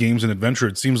likes games and adventure,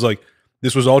 it seems like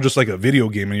this was all just like a video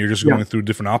game and you're just going through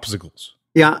different obstacles.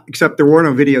 Yeah, except there were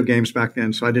no video games back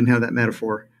then, so I didn't have that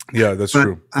metaphor. Yeah, that's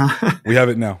true. We have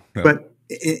it now. Yeah. But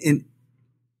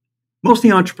most of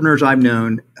the entrepreneurs I've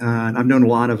known, and I've known a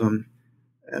lot of them,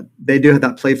 they do have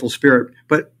that playful spirit.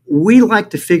 But we like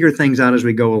to figure things out as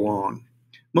we go along.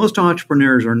 Most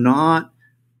entrepreneurs are not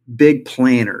big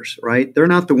planners, right? They're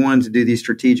not the ones that do these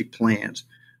strategic plans.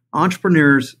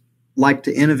 Entrepreneurs like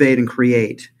to innovate and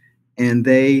create. And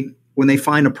when they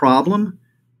find a problem,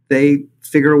 they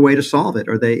figure a way to solve it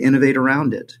or they innovate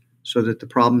around it so that the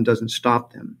problem doesn't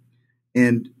stop them.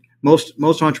 And most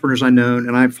entrepreneurs I know,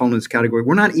 and I've fallen in this category,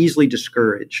 we're not easily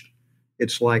discouraged.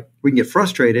 It's like we can get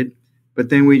frustrated, but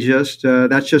then we just,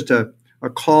 that's just a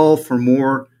call for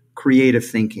more creative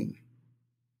thinking.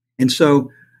 And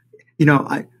so,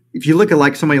 if you look at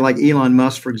like somebody like Elon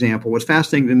Musk, for example, what's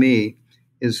fascinating to me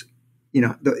is,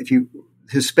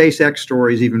 his SpaceX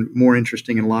story is even more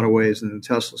interesting in a lot of ways than the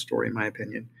Tesla story, in my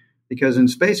opinion, because in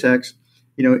SpaceX,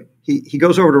 he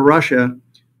goes over to Russia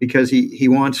because he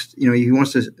wants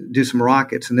to do some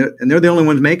rockets, and they're the only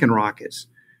ones making rockets.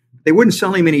 They wouldn't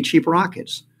sell him any cheap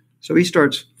rockets. So he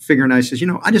starts figuring out, he says,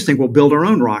 I just think we'll build our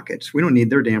own rockets. We don't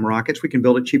need their damn rockets. We can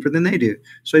build it cheaper than they do.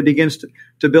 So he begins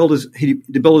to build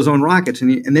his own rockets.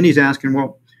 And then he's asking,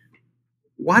 well,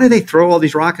 why do they throw all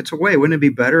these rockets away? Wouldn't it be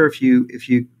better if you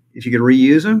could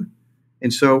reuse them?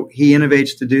 And so he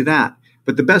innovates to do that.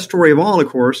 But the best story of all, of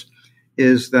course,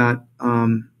 is that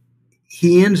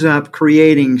he ends up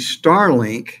creating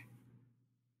Starlink,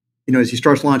 as he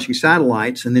starts launching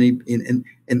satellites. And then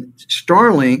and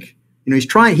Starlink,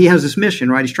 he has this mission,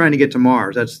 right? He's trying to get to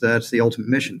Mars. That's the ultimate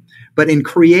mission. But in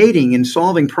creating and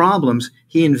solving problems,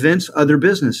 he invents other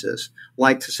businesses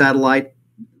like the satellite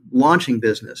launching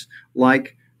business,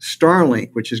 like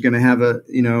Starlink, which is going to have a,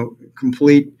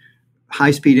 complete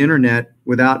high-speed internet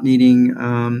without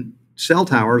needing cell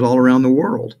towers all around the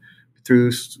world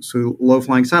through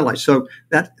low-flying satellites. So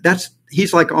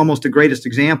he's like almost the greatest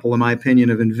example, in my opinion,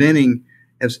 of inventing.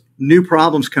 As new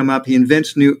problems come up, he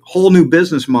invents whole new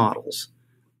business models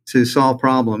to solve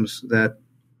problems that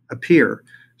appear.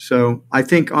 So I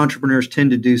think entrepreneurs tend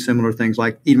to do similar things,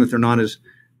 like even if they're not as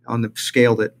on the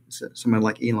scale that somebody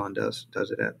like Elon does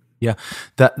it at. Yeah,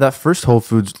 that first Whole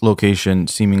Foods location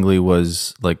seemingly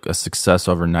was like a success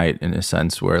overnight in a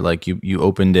sense, where like you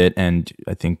opened it, and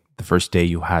I think the first day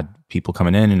you had people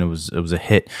coming in, and it was a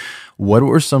hit. What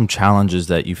were some challenges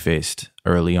that you faced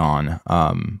early on,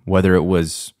 whether it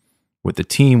was with the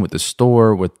team, with the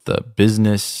store, with the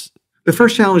business? The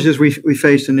first challenges we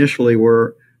faced initially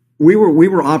were we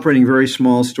were operating very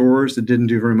small stores that didn't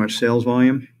do very much sales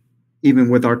volume. Even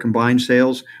with our combined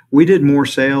sales, we did more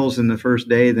sales in the first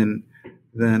day than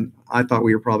I thought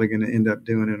we were probably going to end up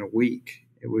doing in a week.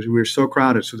 We were so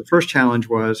crowded. So the first challenge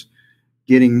was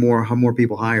getting more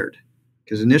people hired,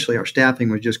 because initially our staffing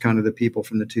was just kind of the people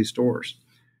from the two stores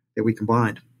that we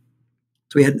combined.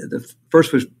 So the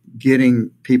first was getting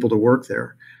people to work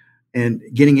there and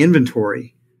getting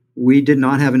inventory. We did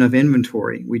not have enough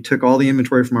inventory. We took all the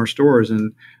inventory from our stores,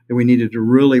 and we needed to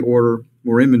really order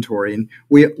more inventory. And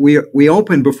we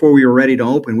opened before we were ready to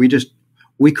open.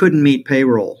 We couldn't meet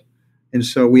payroll, and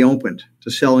so we opened to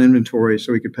sell inventory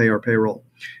so we could pay our payroll.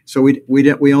 So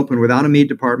we opened without a meat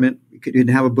department. We didn't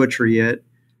have a butcher yet,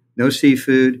 no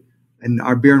seafood, and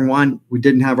our beer and wine. We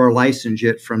didn't have our license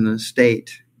yet from the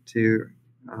state to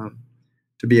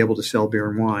be able to sell beer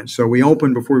and wine. So we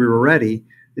opened before we were ready.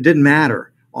 It didn't matter.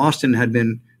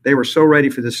 Austin they were so ready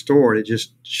for this store. It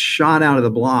just shot out of the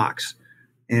blocks.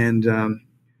 And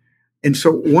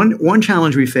so one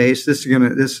challenge we faced, this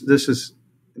is,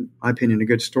 in my opinion, a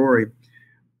good story.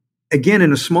 Again,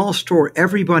 in a small store,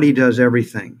 everybody does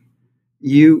everything.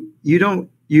 You don't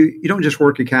just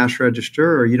work a cash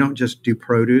register, or you don't just do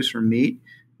produce or meat.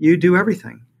 You do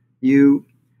everything. You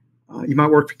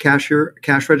might work the cash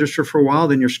register for a while,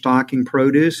 then you're stocking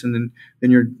produce, and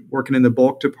then you're working in the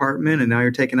bulk department, and now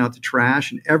you're taking out the trash,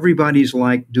 and everybody's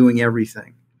like doing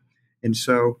everything. And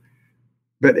so,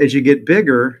 but as you get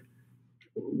bigger,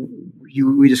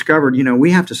 we discovered,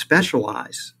 we have to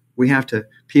specialize. We have to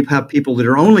have people that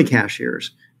are only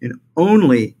cashiers and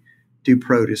only do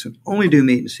produce and only do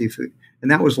meat and seafood. And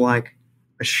that was like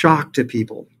a shock to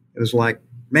people. It was like,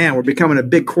 man, we're becoming a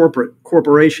big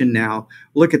corporation now.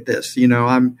 Look at this.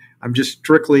 I'm just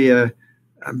strictly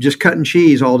I'm just cutting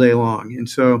cheese all day long. And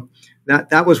so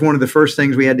that was one of the first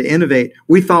things we had to innovate.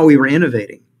 We thought we were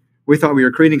innovating. We thought we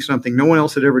were creating something no one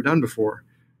else had ever done before.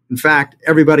 In fact,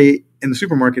 everybody in the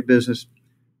supermarket business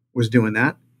was doing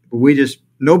that. But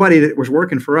nobody that was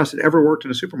working for us had ever worked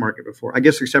in a supermarket before, I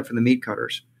guess except for the meat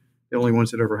cutters, the only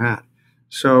ones that ever had.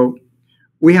 So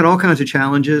we had all kinds of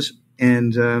challenges,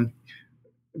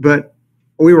 but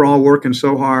we were all working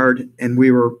so hard, and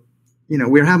we were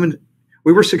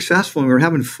successful, and we were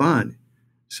having fun.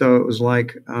 So it was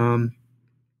like,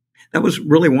 that was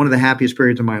really one of the happiest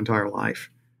periods of my entire life.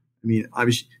 I mean,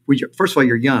 first of all,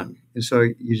 you're young. And so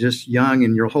you're just young,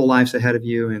 and your whole life's ahead of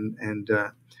you, and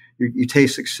you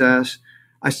taste success.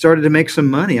 I started to make some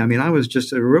money. I mean, I was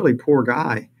just a really poor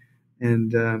guy.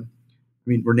 And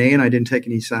Renee and I didn't take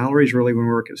any salaries really when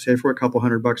we worked at Safeway, a couple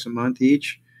 $100 a month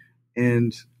each.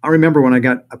 And I remember when I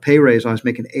got a pay raise, I was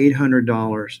making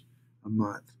 $800 a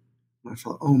month. And I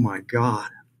thought, oh my God,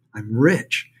 I'm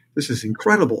rich. This is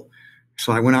incredible.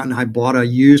 So I went out and I bought a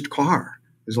used car.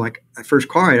 It was like the first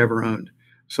car I'd ever owned.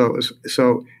 So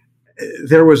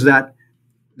there was that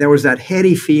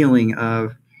heady feeling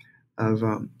of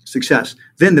success.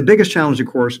 Then the biggest challenge, of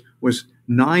course, was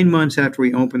 9 months after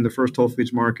we opened the first Whole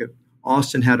Foods Market,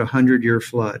 Austin had a 100-year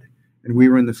flood, and we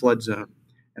were in the flood zone,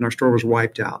 and our store was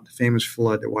wiped out, the famous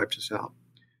flood that wiped us out,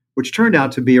 which turned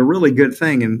out to be a really good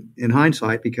thing in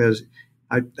hindsight, because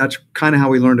that's kind of how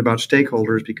we learned about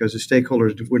stakeholders, because the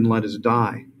stakeholders wouldn't let us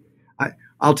die.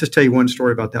 I'll just tell you one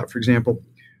story about that. For example,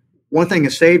 one thing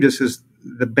that saved us is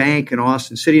the bank in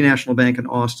Austin, City National Bank in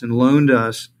Austin, loaned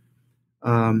us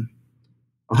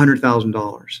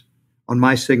 $100,000 on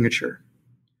my signature.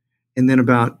 And then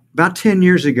about 10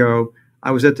 years ago,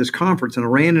 I was at this conference, and I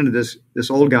ran into this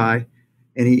old guy,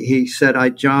 and he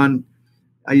said, John,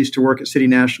 I used to work at City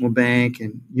National Bank,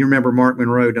 and you remember Mark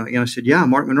Monroe, don't you? And I said, yeah,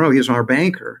 Mark Monroe, he was our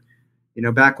banker,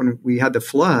 back when we had the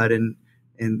flood, and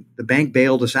the bank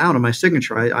bailed us out on my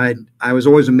signature. I was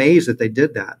always amazed that they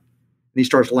did that. And he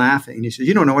starts laughing, and he said,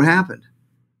 you don't know what happened.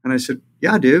 And I said,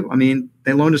 yeah, I do. I mean,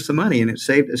 they loaned us the money, and it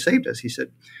saved us. He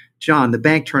said, John, the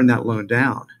bank turned that loan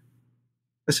down.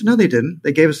 I said, no, they didn't.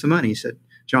 They gave us the money. He said,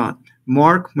 John,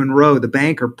 Mark Monroe, the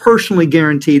banker, personally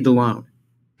guaranteed the loan.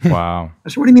 Wow. I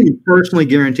said, what do you mean he personally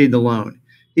guaranteed the loan?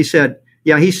 He said,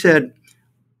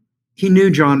 he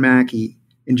knew John Mackey,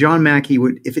 and John Mackey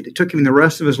would, if it took him the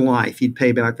rest of his life, he'd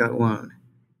pay back that loan,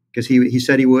 because he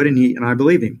said he would, and I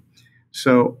believe him.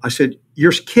 So I said,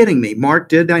 you're kidding me. Mark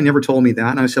did that? He never told me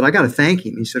that. And I said, I got to thank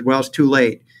him. He said, well, it's too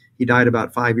late. He died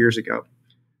about 5 years ago.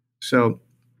 So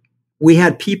we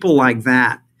had people like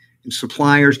that, and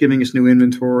suppliers giving us new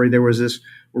inventory. There was this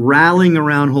rallying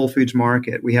around Whole Foods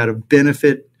Market. We had a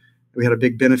benefit. We had a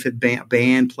big benefit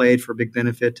band played for a big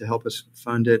benefit to help us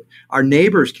fund it. Our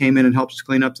neighbors came in and helped us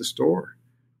clean up the store.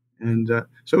 And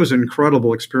so it was an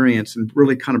incredible experience, and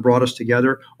really kind of brought us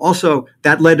together. Also,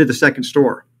 that led to the second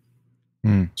store.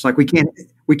 It's like we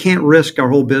can't risk our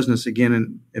whole business again,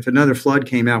 and if another flood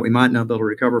came out, we might not be able to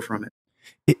recover from it.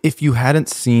 If you hadn't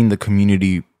seen the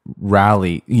community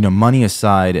rally, money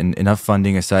aside and enough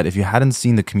funding aside, if you hadn't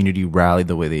seen the community rally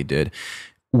the way they did,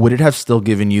 would it have still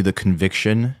given you the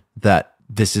conviction that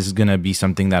this is going to be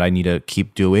something that I need to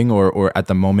keep doing, or at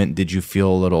the moment did you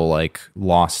feel a little like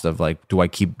lost of like, do I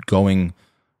keep going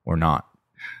or not?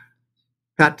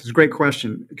 Pat, it's a great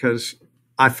question, because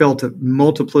I felt a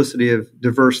multiplicity of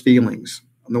diverse feelings.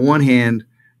 On the one hand,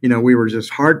 we were just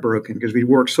heartbroken because we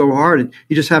worked so hard, and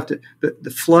you just have to.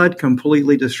 The flood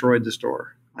completely destroyed the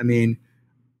store. I mean,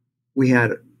 we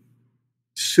had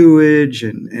sewage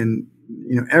and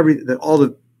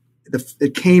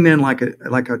it came in like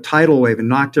a tidal wave and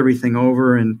knocked everything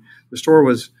over, and the store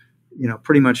was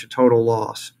pretty much a total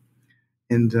loss.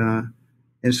 And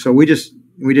so we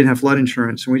didn't have flood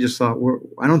insurance, and we just thought,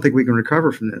 I don't think we can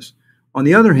recover from this. On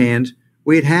the other hand,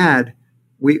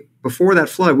 before that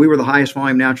flood, we were the highest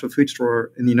volume natural food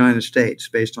store in the United States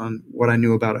based on what I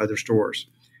knew about other stores.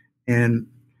 And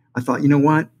I thought, you know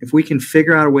what? If we can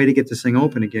figure out a way to get this thing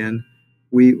open again,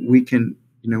 we can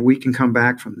come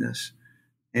back from this.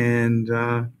 And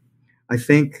I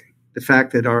think the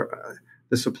fact that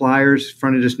the suppliers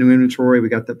fronted us new inventory, we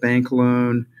got the bank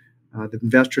loan, the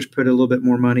investors put a little bit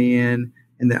more money in,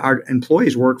 and our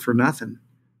employees worked for nothing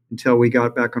until we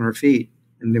got back on our feet,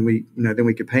 and then we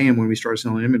could pay them when we started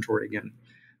selling inventory again.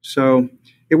 So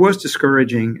it was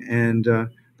discouraging,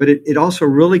 but it also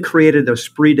really created the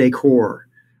esprit de corps.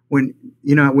 When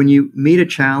you meet a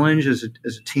challenge as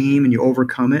a team and you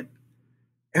overcome it,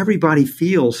 everybody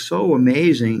feels so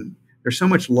amazing. There's so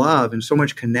much love and so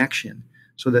much connection.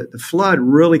 So that the flood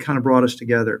really kind of brought us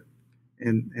together,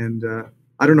 and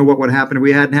I don't know what would happen if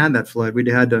we hadn't had that flood. We'd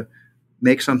had to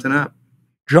make something up.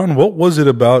 John, what was it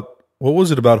about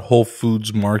Whole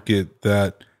Foods Market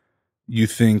that you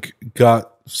think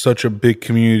got such a big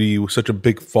community with such a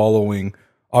big following?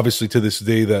 Obviously, to this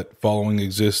day, that following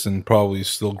exists and probably is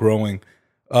still growing.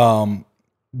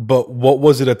 But what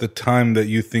was it at the time that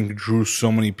you think drew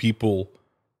so many people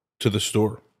to the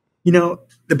store? The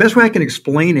best way I can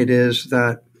explain it is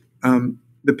that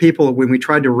the people, when we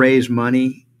tried to raise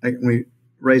money, we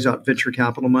raise out venture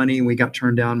capital money, and we got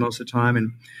turned down most of the time.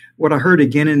 And what I heard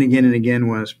again and again and again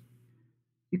was,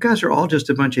 you guys are all just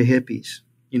a bunch of hippies.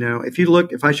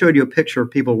 If I showed you a picture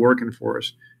of people working for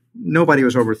us, nobody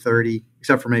was over 30,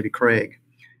 except for maybe Craig.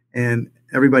 And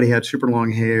everybody had super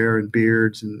long hair and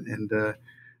beards and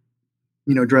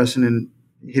dressing in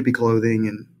hippie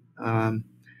clothing. And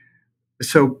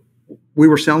so we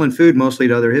were selling food mostly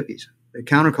to other hippies. The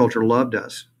counterculture loved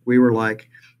us. We were like,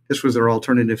 this was their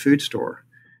alternative food store.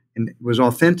 And it was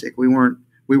authentic. We weren't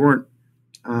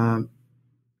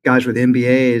guys with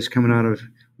MBAs coming out of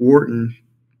Wharton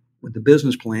with the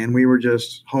business plan. We were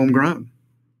just homegrown.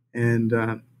 And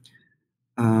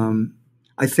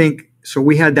I think, so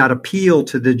we had that appeal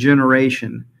to the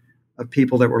generation of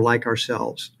people that were like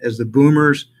ourselves. As the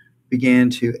boomers began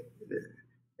to,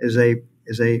 as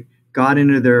they got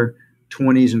into their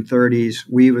 20s and 30s,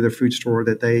 we were the food store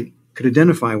that they could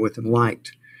identify with and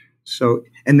liked. So,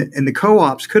 and the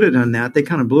co-ops could have done that. They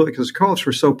kind of blew it because co-ops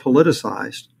were so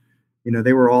politicized.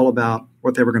 They were all about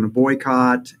what they were going to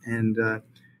boycott, and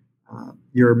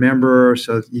you're a member,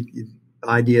 so the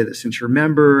idea that since you're a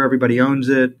member, everybody owns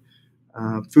it.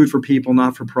 Food for people,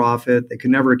 not for profit. They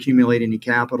could never accumulate any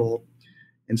capital,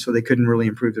 and so they couldn't really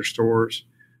improve their stores.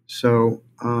 So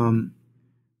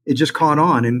it just caught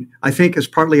on, and I think it's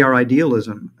partly our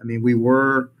idealism. I mean, we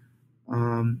were,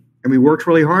 and we worked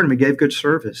really hard, and we gave good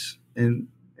service, and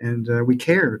we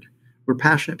cared. We're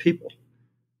passionate people,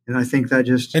 and I think that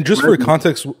just. And just for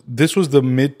context, this was the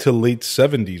mid to late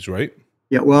 70s, right?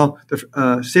 Yeah, well, the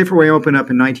Safeway opened up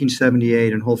in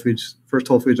 1978, and first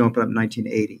Whole Foods opened up in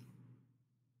 1980.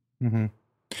 Mm-hmm.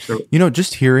 So,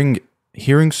 just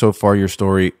hearing so far your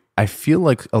story, I feel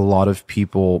like a lot of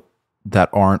people that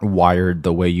aren't wired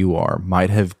the way you are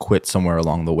might have quit somewhere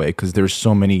along the way because there's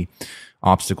so many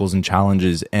obstacles and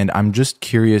challenges. And I'm just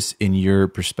curious, in your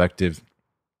perspective,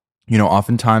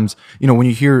 oftentimes, when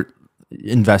you hear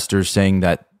investors saying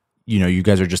that, you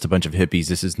guys are just a bunch of hippies,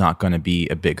 this is not going to be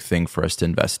a big thing for us to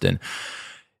invest in.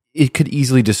 It could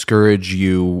easily discourage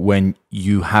you when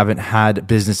you haven't had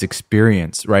business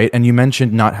experience, right? And you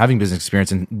mentioned not having business experience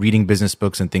and reading business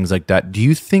books and things like that. Do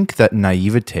you think that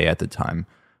naivete at the time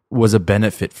was a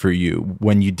benefit for you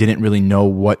when you didn't really know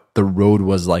what the road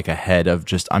was like ahead of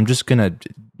I'm just going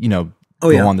to,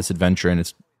 go on this adventure, and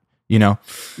it's,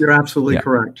 You're absolutely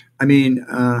correct. I mean,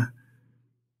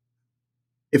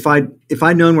 if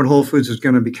I'd known what Whole Foods was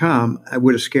going to become, it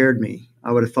would have scared me.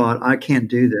 I would have thought, I can't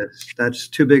do this. That's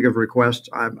too big of a request.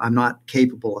 I'm not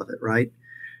capable of it, right?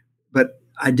 But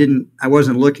I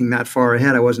wasn't looking that far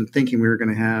ahead. I wasn't thinking we were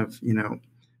going to have, we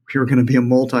were going to be a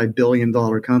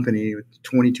multi-billion-dollar company with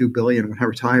 $22 billion when I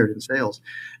retired in sales.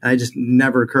 And it just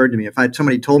never occurred to me. If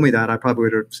somebody told me that, I probably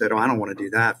would have said, I don't want to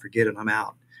do that. Forget it. I'm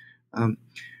out.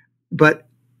 But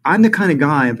I'm the kind of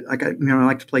guy, I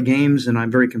like to play games, and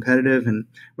I'm very competitive. And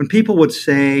when people would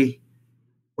say,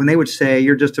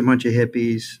 you're just a bunch of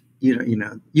hippies,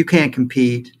 you can't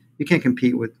compete. You can't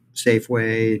compete with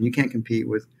Safeway, and you can't compete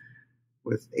with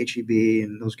H-E-B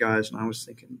and those guys. And I was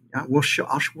thinking, we'll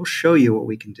show you what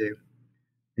we can do.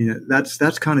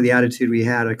 That's kind of the attitude we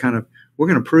had. We're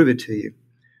going to prove it to you.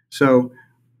 So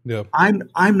yeah,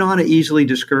 I'm not an easily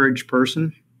discouraged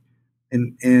person.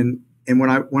 And when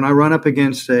I run up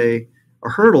against a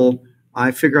hurdle, I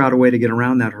figure out a way to get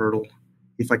around that hurdle.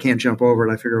 If I can't jump over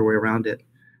it, I figure a way around it.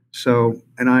 So,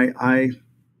 and I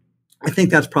think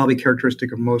that's probably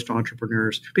characteristic of most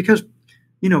entrepreneurs because,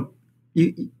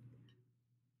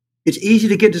 it's easy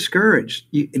to get discouraged.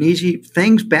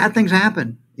 Bad things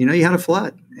happen. You had a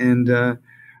flood, and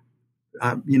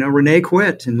Renee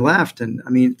quit and left, and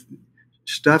I mean,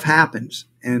 stuff happens,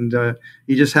 and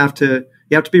you just have to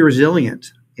be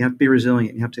resilient. You have to be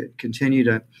resilient. You have to continue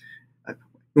to.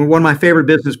 One of my favorite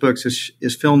business books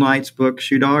is Phil Knight's book,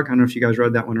 Shoe Dog. I don't know if you guys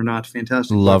read that one or not. It's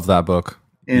fantastic. Love that book.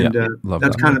 And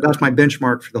that's my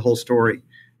benchmark for the whole story.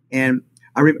 And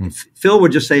Phil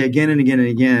would just say again and again and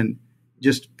again,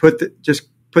 just put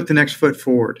the next foot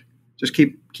forward. Just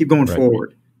keep going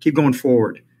forward. Keep going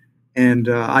forward. And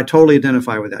I totally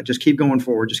identify with that. Just keep going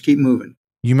forward. Just keep moving.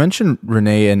 You mentioned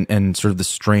Renee and sort of the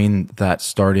strain that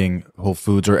starting Whole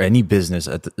Foods or any business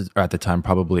at the time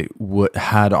probably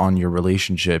had on your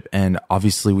relationship. And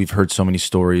obviously we've heard so many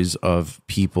stories of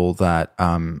people that,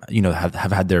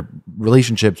 have had their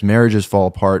relationships, marriages fall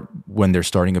apart when they're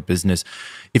starting a business.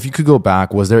 If you could go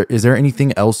back, is there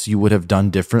anything else you would have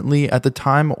done differently at the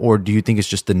time? Or do you think it's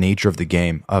just the nature of the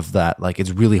game of that? Like,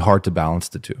 it's really hard to balance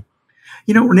the two.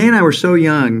 Renee and I were so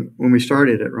young when we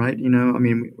started it, right? I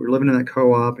mean, we were living in that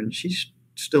co-op, and she's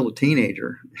still a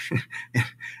teenager,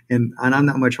 and I'm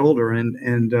not much older,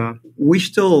 and we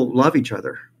still love each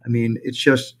other. I mean, it's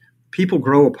just people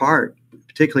grow apart,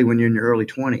 particularly when you're in your early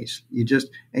 20s.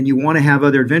 And you want to have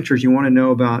other adventures. You want to know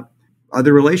about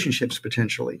other relationships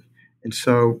potentially, and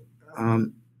so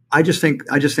I just think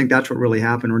that's what really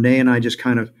happened. Renee and I just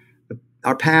kind of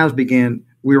our paths began.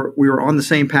 We were on the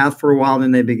same path for a while, and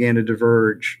then they began to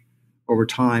diverge over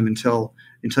time until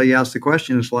you ask the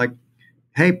question. It's like,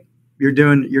 hey, you're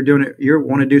doing it. You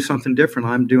want to do something different.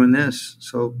 I'm doing this,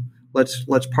 so let's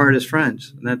part as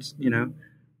friends. And that's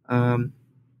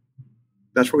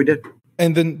what we did.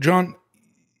 And then, John,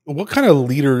 what kind of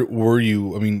leader were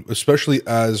you? I mean, especially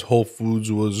as Whole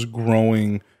Foods was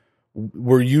growing,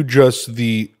 were you just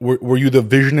were you the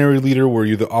visionary leader? Were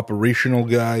you the operational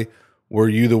guy? Were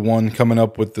you the one coming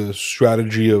up with the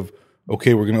strategy of,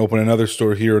 okay, we're going to open another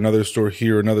store here, another store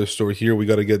here, another store here. We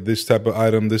got to get this type of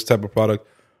item, this type of product.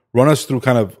 Run us through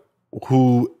kind of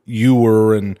who you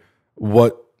were and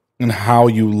what and how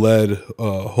you led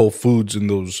Whole Foods in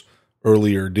those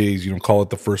earlier days. Call it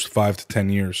the first 5 to 10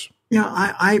 years. Yeah,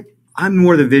 I'm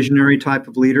more the visionary type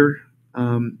of leader.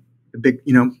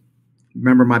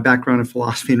 Remember my background in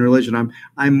philosophy and religion. I'm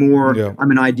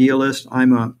an idealist.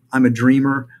 I'm a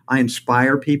dreamer. I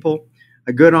inspire people.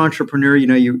 A good entrepreneur,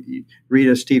 you read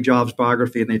a Steve Jobs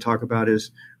biography and they talk about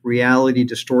his reality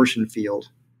distortion field.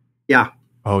 Yeah.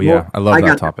 Oh yeah. Well, I love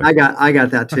that topic. I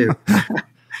got that too.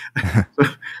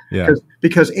 Yeah.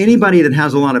 Because anybody that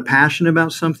has a lot of passion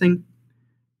about something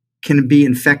can be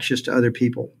infectious to other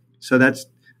people. So that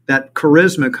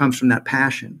charisma comes from that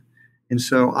passion. And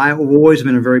so I've always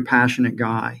been a very passionate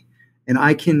guy, and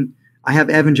I have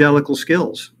evangelical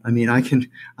skills. I mean, I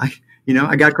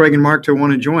got Craig and Mark to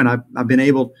want to join. I've been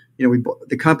able,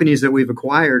 the companies that we've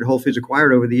acquired, Whole Foods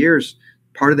acquired over the years,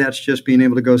 part of that's just being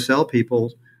able to go sell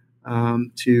people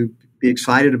to be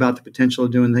excited about the potential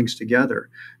of doing things together.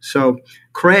 So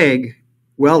Craig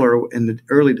Weller in the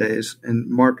early days and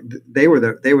Mark, they were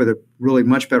the really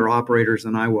much better operators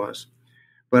than I was,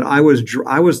 but I was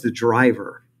the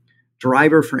driver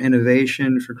for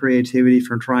innovation, for creativity,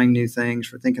 for trying new things,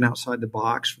 for thinking outside the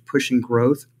box, for pushing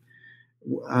growth.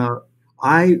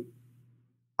 I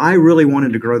really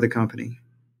wanted to grow the company.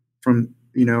 From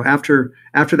after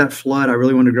that flood, I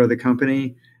really wanted to grow the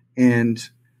company, and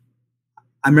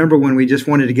I remember when we just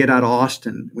wanted to get out of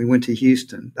Austin, we went to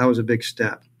Houston. That was a big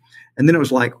step, and then it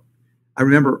was like, I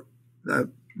remember my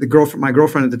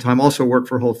girlfriend at the time also worked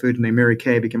for Whole Foods, named Mary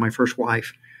Kay, became my first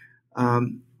wife.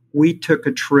 We took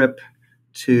a trip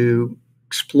to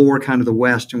explore kind of the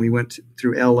West, and we went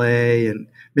through LA, and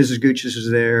Mrs. Gucci's was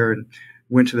there, and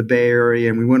went to the Bay Area,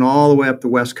 and we went all the way up the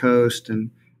West Coast, and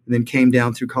then came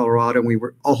down through Colorado, and we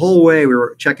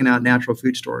were checking out natural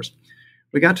food stores.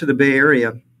 We got to the Bay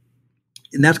Area,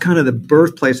 and that's kind of the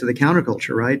birthplace of the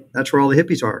counterculture, right? That's where all the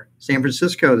hippies are. San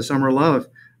Francisco, the summer of love.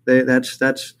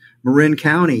 That's Marin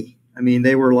County. I mean,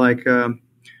 they were like, they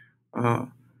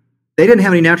didn't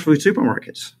have any natural food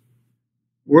supermarkets.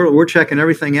 We're checking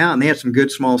everything out, and they had some good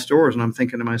small stores. And I'm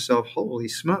thinking to myself, holy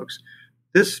smokes,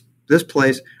 this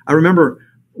place. I remember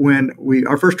when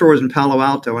our first store was in Palo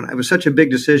Alto, and it was such a big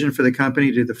decision for the company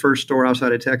to do the first store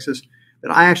outside of Texas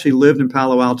that I actually lived in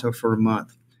Palo Alto for a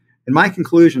month. And my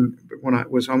conclusion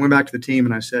I went back to the team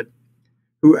and I said,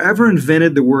 whoever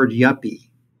invented the word yuppie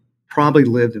probably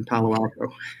lived in Palo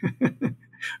Alto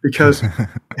because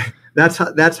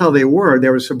that's how they were.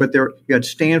 You had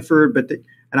Stanford,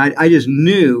 I just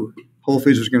knew Whole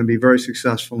Foods was going to be very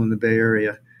successful in the Bay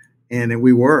Area, and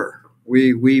we were.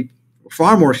 We were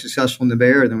far more successful in the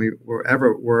Bay Area than we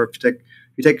ever were. If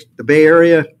you take the Bay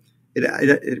Area,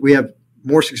 we have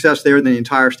more success there than the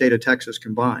entire state of Texas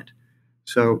combined.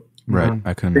 So, right,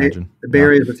 I can imagine. The Bay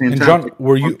Area is a fantastic.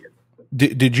 And John,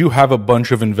 did you have a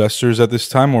bunch of investors at this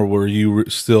time, or were you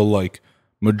still like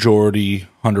majority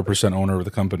 100% owner of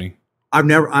the company?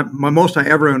 My most I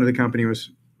ever owned of the company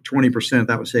was 20%.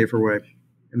 That was Saferway,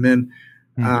 and then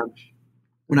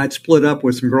when I'd split up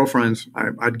with some girlfriends,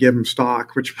 I'd give them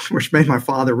stock, which made my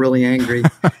father really angry.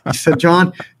 He said,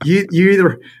 "John, you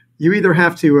either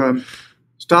have to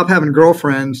stop having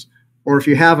girlfriends, or if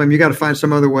you have them, you got to find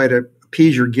some other way to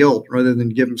appease your guilt rather than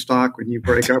give them stock when you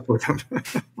break up with them.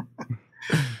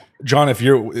 John, if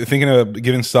you're thinking of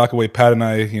giving stock away, Pat and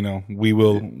I, we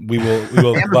will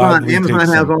gladly Amazon take has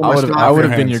some. all my stock. I would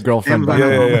have been your girlfriend.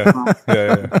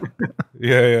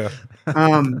 Yeah.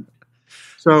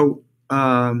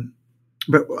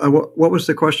 But what was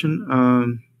the question?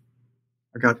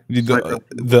 I got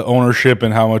the ownership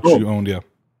and how much you owned.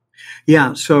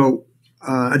 Yeah. So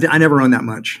I never owned that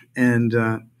much, and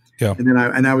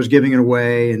then I was giving it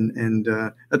away, and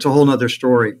that's a whole nother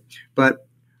story. But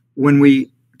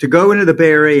to go into the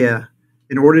Bay Area,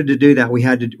 in order to do that, we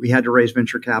had to raise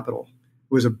venture capital.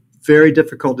 It was a very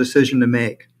difficult decision to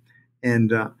make,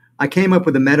 and I came up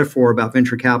with a metaphor about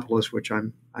venture capitalists, which I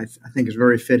think is a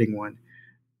very fitting one.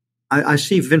 I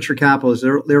see venture capitalists,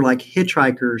 they're like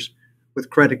hitchhikers with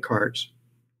credit cards.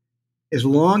 As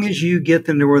long as you get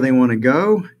them to where they want to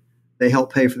go, they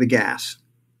help pay for the gas.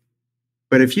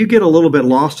 But if you get a little bit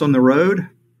lost on the road,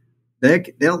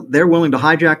 they're willing to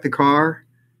hijack the car,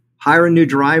 hire a new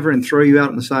driver, and throw you out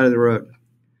on the side of the road.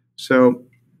 So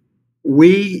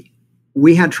we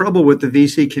had trouble with the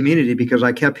VC community because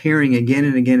I kept hearing again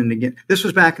and again and again. This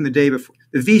was back in the day before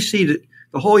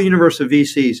the whole universe of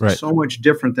VCs is so much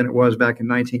different than it was back in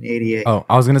 1988. Oh,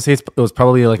 I was going to say it was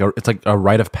probably it's like a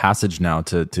rite of passage now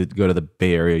to go to the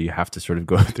Bay Area. You have to sort of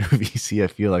go through VC, I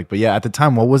feel like. But yeah, at the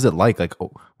time, what was it like? Like,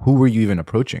 who were you even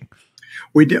approaching?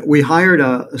 We hired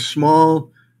a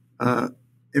small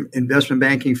investment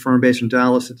banking firm based in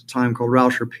Dallas at the time called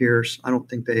Rauscher Pierce. I don't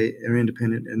think they are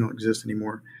independent and don't exist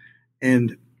anymore.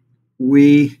 And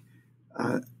we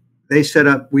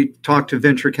talked to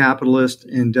venture capitalists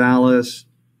in Dallas,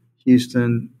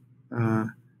 Houston.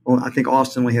 I think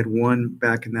Austin only had one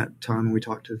back in that time, and we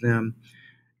talked to them.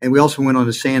 And we also went on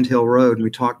to Sand Hill Road, and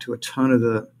we talked to a ton of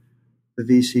the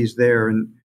VCs there.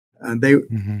 And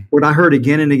what I heard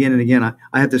again and again and again,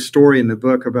 I have this story in the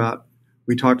book about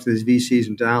we talked to these VCs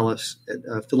in Dallas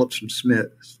at Phillips and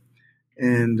Smith,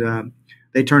 and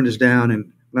they turned us down.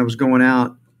 And when I was going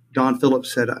out, Don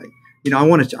Phillips said, I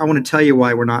want to tell you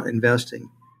why we're not investing.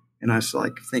 And I was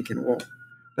like thinking, well,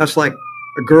 that's like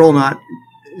a girl not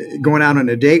going out on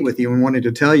a date with you and wanting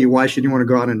to tell you why she didn't want to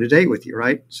go out on a date with you,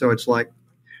 right? So it's like,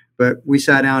 but we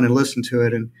sat down and listened to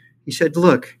it, and he said,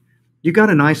 look, you got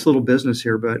a nice little business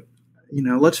here, but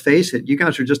let's face it, you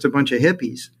guys are just a bunch of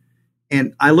hippies.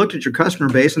 And I looked at your customer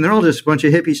base, and they're all just a bunch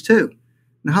of hippies too.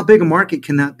 Now, how big a market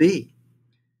can that be?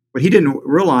 What he didn't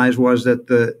realize was that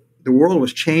the world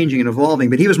was changing and evolving,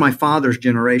 but he was my father's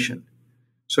generation.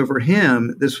 So for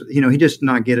him, this, he just did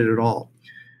not get it at all.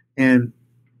 And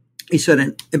he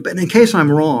said, but in case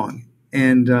I'm wrong,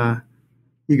 and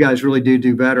you guys really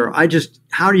do better,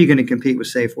 how are you going to compete with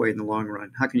Safeway in the long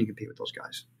run? How can you compete with those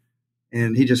guys?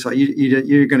 And he just thought,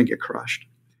 you're going to get crushed.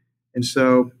 And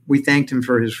so we thanked him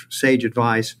for his sage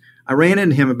advice. I ran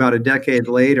into him about a decade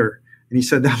later, and he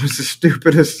said that was the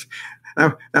stupidest,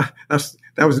 that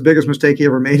was the biggest mistake he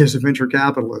ever made as a venture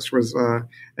capitalist.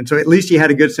 And so at least he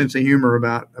had a good sense of humor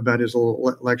about his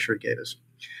little lecture he gave us.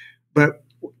 But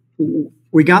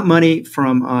we got money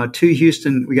from two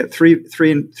Houston. We got three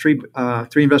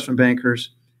investment bankers.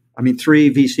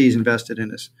 Three VCs invested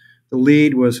in us. The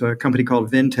lead was a company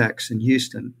called Vintex in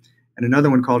Houston, and another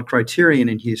one called Criterion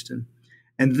in Houston.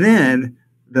 And then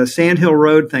the Sand Hill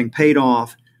Road thing paid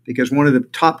off because one of the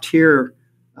top tier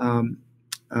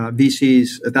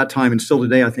VCs at that time, and still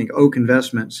today, I think, Oak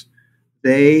Investments,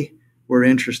 they were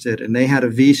interested, and they had a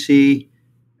VC,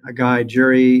 a guy,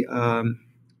 Jerry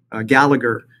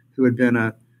Gallagher, who had been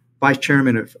a vice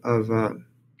chairman of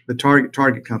the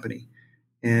Target company.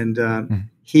 And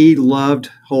he loved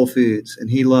Whole Foods, and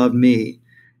he loved me.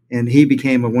 And he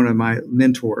became one of my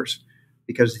mentors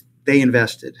because they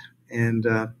invested. And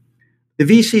the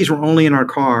VCs were only in our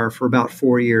car for about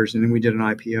 4 years, and then we did an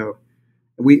IPO.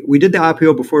 We did the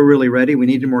IPO before we were really ready. We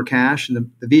needed more cash,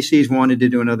 and the VCs wanted to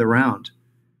do another round.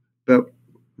 But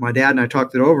my dad and I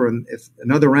talked it over, and if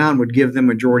another round would give them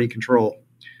majority control.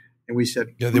 And we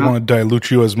said, they want to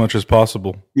dilute you as much as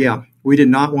possible. Yeah, we did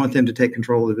not want them to take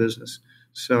control of the business.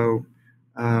 So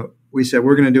we said,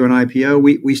 we're going to do an IPO.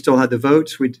 We still had the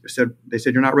votes. They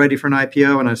said, you're not ready for an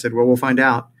IPO. And I said, well, we'll find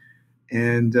out.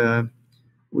 And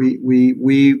we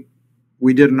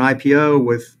did an IPO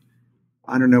with,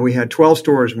 I don't know, we had 12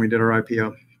 stores when we did our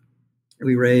IPO.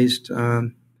 We raised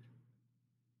about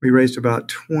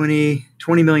 $20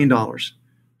 million.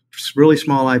 Really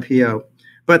small IPO.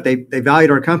 But they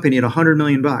valued our company at $100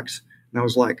 million. And I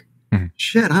was like,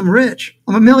 shit, I'm rich.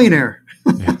 I'm a millionaire.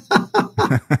 Yeah.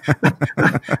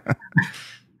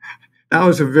 That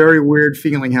was a very weird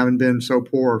feeling, having been so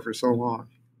poor for so long.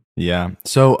 Yeah.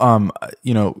 So,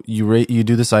 you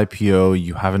do this IPO,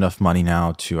 you have enough money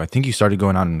now to, I think you started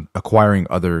going out and acquiring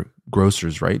other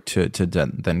grocers, right? To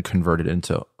then convert it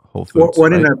into Whole Foods,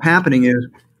 What right? ended up happening is,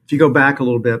 if you go back a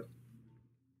little bit,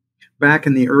 back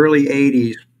in the early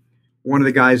 80s, one of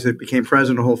the guys that became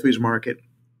president of Whole Foods Market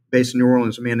based in New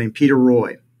Orleans, a man named Peter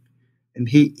Roy, and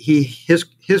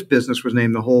his business was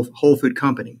named the Whole Food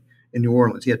Company in New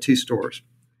Orleans. He had 2 stores.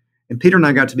 And Peter and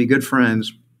I got to be good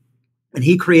friends, and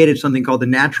he created something called the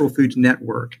Natural Foods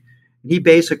Network. And he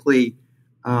basically,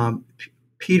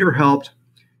 Peter helped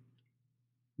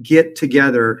get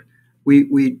together.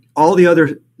 We all the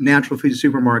other natural food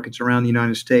supermarkets around the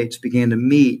United States began to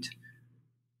meet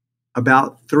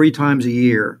about 3 times a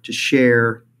year to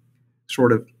share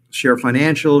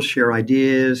financials, share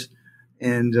ideas,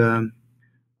 and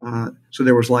so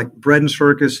there was like Bread and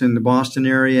Circus in the Boston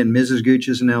area and Mrs.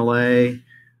 Gooch's in L.A.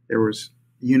 There was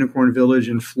Unicorn Village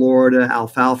in Florida,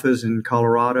 Alfalfa's in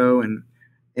Colorado,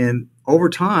 and over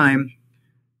time,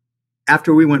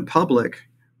 after we went public,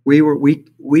 we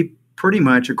pretty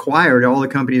much acquired all the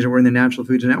companies that were in the Natural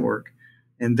Foods Network,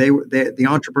 and the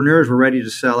entrepreneurs were ready to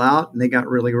sell out, and they got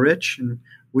really rich, and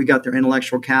we got their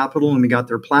intellectual capital, and we got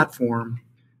their platform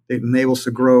that enables us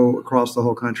to grow across the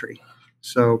whole country.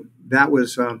 So that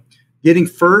was getting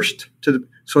first to the.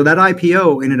 So that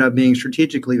IPO ended up being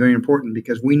strategically very important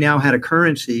because we now had a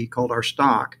currency called our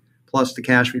stock, plus the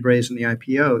cash we'd raised in the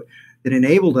IPO, that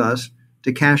enabled us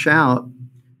to cash out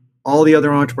all the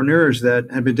other entrepreneurs that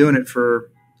had been doing it for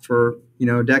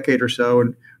a decade or so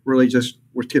and really just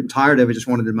were getting tired of it, just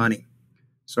wanted the money.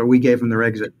 So we gave them their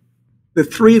exit. The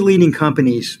 3 leading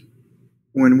companies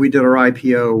when we did our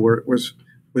IPO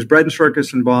was Bread and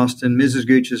Circus in Boston, Mrs.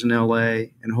 Gooch's in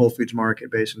L.A., and Whole Foods Market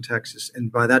based in Texas.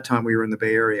 And by that time, we were in the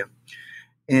Bay Area.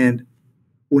 And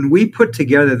when we put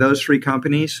together those 3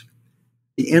 companies,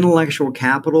 the intellectual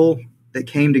capital that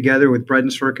came together with Bread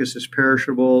and Circus as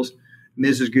perishables,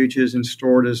 Mrs. Gooch's in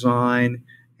store design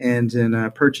and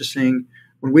in purchasing,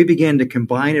 when we began to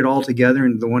combine it all together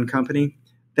into the one company,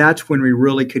 that's when we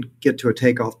really could get to a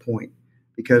takeoff point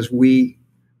because Whole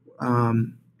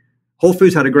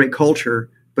Foods had a great culture,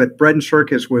 but Bread and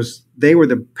Circus they were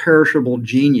the perishable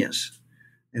genius.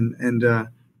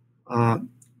 But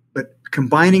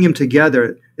combining them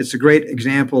together, it's a great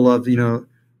example of, the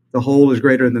whole is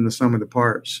greater than the sum of the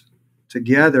parts.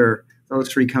 Together,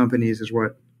 those 3 companies is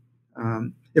what,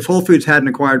 if Whole Foods hadn't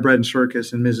acquired Bread and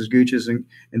Circus and Mrs. Gooch's and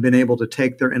been able to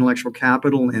take their intellectual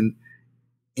capital and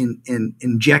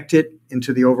inject it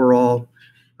into the overall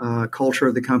culture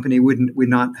of the company, we'd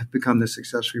not have become the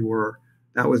success we were.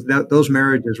 Those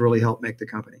marriages really helped make the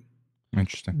company.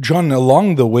 Interesting. John,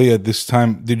 along the way at this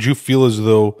time, did you feel as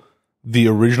though the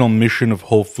original mission of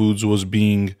Whole Foods was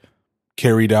being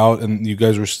carried out and you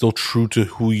guys were still true to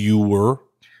who you were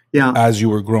as you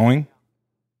were growing?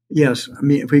 Yes. I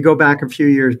mean, if we go back a few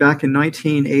years, back in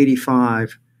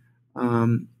 1985,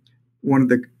 one of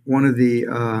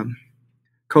the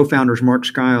co-founders, Mark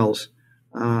Skiles,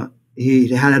 he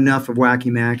had enough of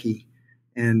Wacky Mackey,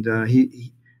 and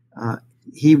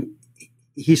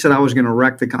he said I was going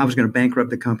to bankrupt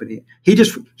the company.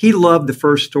 He loved the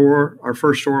first store. Our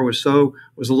first store was a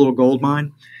little gold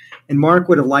mine, and Mark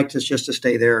would have liked us just to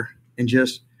stay there and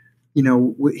just.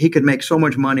 He could make so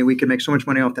much money. We could make so much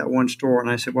money off that one store. And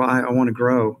I said, well, I want to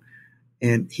grow.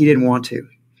 And he didn't want to.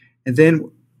 And then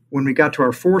when we got to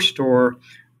our 4th store,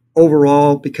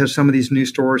 overall, because some of these new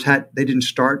stores they didn't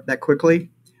start that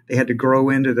quickly. They had to grow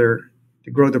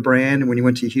the brand. And when he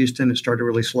went to Houston, it started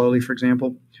really slowly, for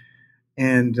example.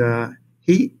 And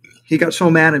he got so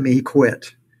mad at me, he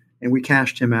quit. And we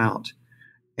cashed him out.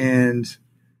 And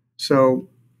so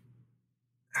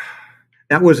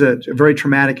that was a very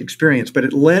traumatic experience, but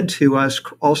it led to us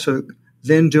also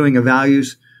then doing a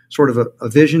values, sort of a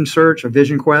vision search, a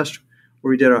vision quest,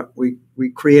 where we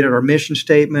created our mission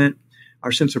statement,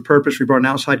 our sense of purpose. We brought an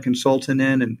outside consultant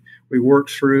in, and we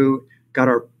worked through, got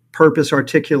our purpose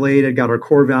articulated, got our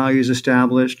core values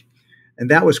established, and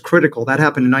that was critical. That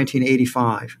happened in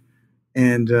 1985,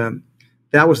 and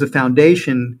that was the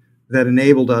foundation that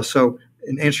enabled us. So,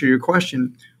 in answer to your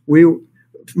question,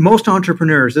 most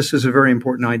entrepreneurs, this is a very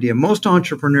important idea. Most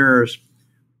entrepreneurs,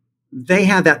 they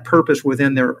have that purpose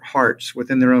within their hearts,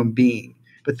 within their own being,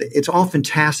 but it's often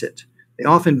tacit. They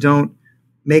often don't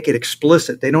make it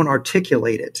explicit. They don't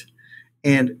articulate it.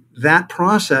 And that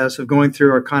process of going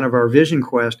through our vision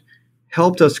quest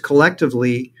helped us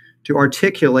collectively to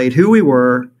articulate who we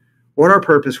were, what our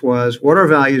purpose was, what our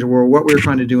values were, what we were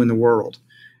trying to do in the world.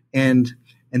 And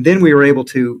then we were able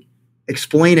to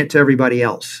explain it to everybody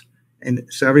else. And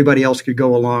so everybody else could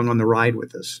go along on the ride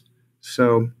with us.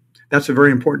 So that's a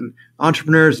very important.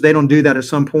 Entrepreneurs, they don't do that at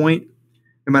some point,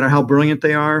 no matter how brilliant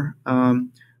they are.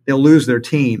 They'll lose their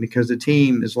team because the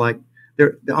team is like,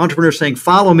 the entrepreneur saying,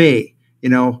 follow me.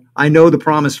 I know the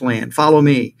promised land, follow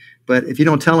me. But if you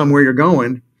don't tell them where you're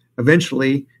going,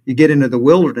 eventually you get into the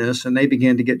wilderness and they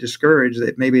begin to get discouraged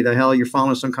that maybe the hell you're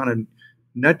following some kind of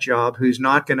nut job who's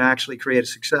not going to actually create a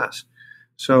success.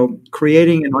 So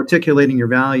creating and articulating your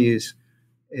values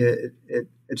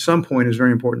at some point is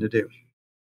very important to do.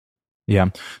 Yeah.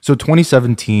 So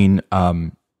 2017,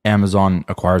 Amazon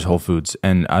acquires Whole Foods,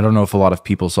 and I don't know if a lot of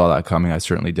people saw that coming. I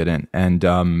certainly didn't. And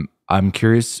I'm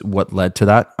curious what led to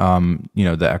that.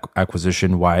 The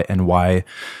acquisition, why,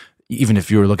 even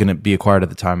if you were looking to be acquired at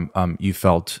the time, you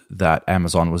felt that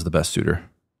Amazon was the best suitor.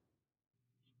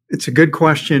 It's a good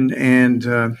question,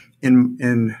 and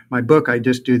in my book, I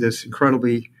just do this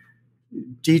incredibly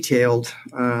detailed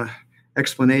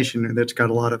explanation that's got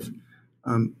a lot of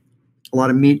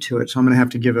meat to it. So I'm going to have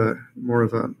to give a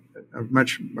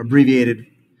much abbreviated.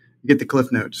 You get the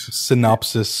Cliff Notes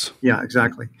synopsis. Yeah,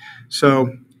 exactly.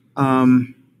 So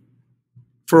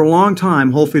for a long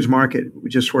time, Whole Foods Market, we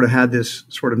just sort of had this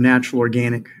sort of natural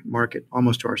organic market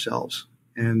almost to ourselves,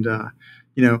 and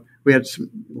we had some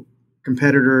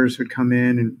competitors who'd come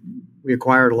in, and we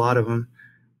acquired a lot of them,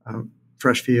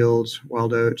 Fresh Fields,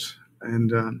 Wild Oats.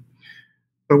 And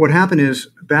but what happened is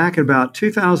back in about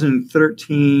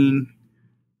 2013,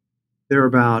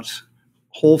 thereabouts,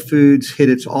 Whole Foods hit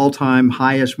its all-time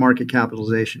highest market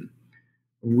capitalization.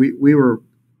 We were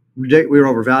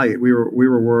overvalued. We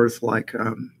were worth like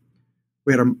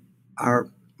our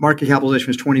market capitalization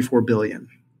was $24 billion,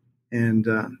 and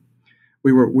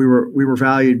we were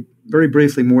valued very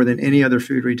briefly more than any other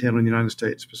food retailer in the United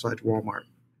States besides Walmart.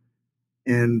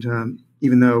 And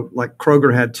even though like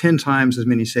Kroger had 10 times as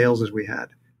many sales as we had,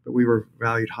 but we were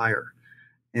valued higher.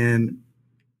 And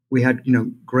we had,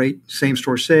 great same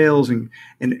store sales. And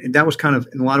that was kind of,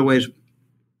 in a lot of ways,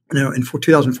 in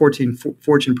 2014,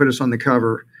 Fortune put us on the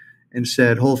cover and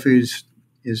said, Whole Foods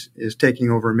is taking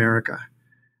over America.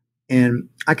 And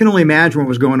I can only imagine what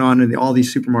was going on in all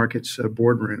these supermarkets,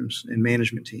 boardrooms and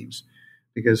management teams,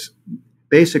 because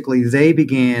basically they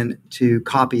began to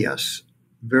copy us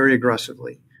very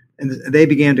aggressively. And they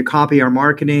began to copy our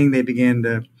marketing. They began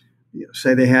to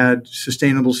say they had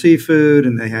sustainable seafood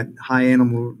and they had high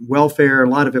animal welfare. A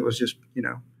lot of it was just,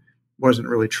 wasn't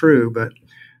really true, but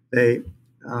they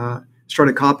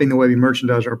started copying the way we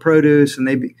merchandise our produce, and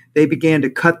they began to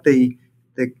cut the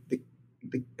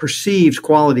perceived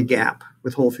quality gap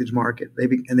with Whole Foods Market.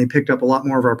 They picked up a lot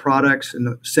more of our products in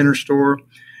the center store,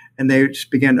 and they just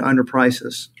began to underprice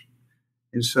us.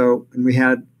 And we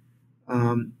had,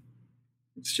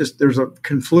 there's a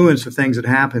confluence of things that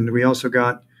happened. We also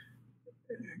got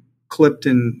clipped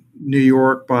in New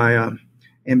York by an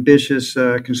ambitious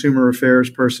consumer affairs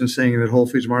person saying that Whole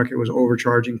Foods Market was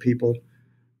overcharging people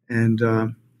and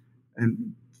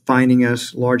fining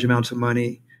us large amounts of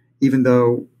money, even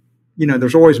though,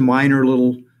 there's always minor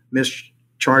little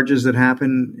mischarges that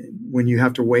happen when you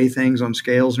have to weigh things on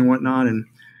scales and whatnot.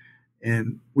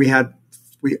 And we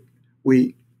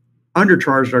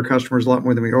undercharged our customers a lot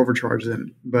more than we overcharged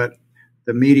them, but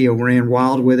the media ran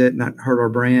wild with it and that hurt our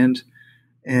brand.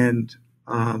 And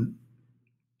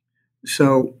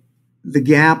so the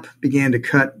gap began to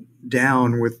cut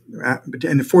down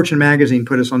and the Fortune magazine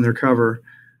put us on their cover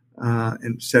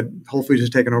and said Whole Foods has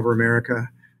taken over America.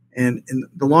 And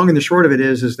the long and the short of it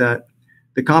is that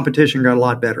the competition got a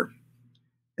lot better,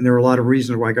 and there were a lot of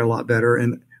reasons why it got a lot better.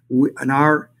 And we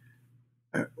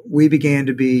began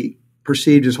to be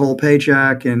perceived as whole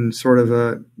paycheck and sort of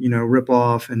a rip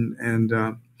off, and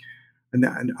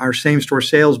our same store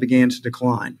sales began to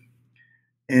decline.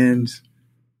 And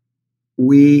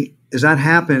as that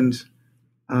happened,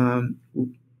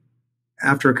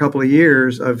 after a couple of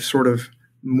years of sort of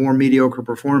more mediocre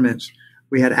performance,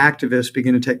 we had activists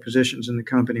begin to take positions in the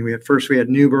company. We had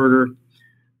Newberger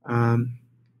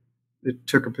that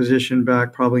took a position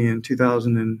back probably in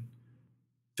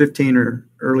 2015 or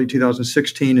early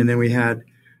 2016, and then we had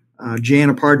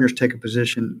Jana Partners take a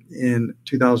position in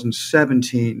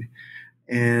 2017.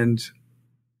 And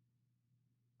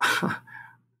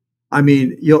I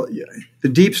mean, the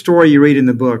deep story you read in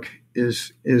the book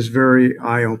is very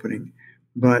eye-opening.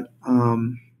 But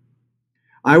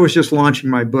I was just launching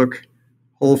my book,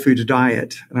 Whole Foods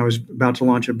Diet, and I was about to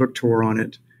launch a book tour on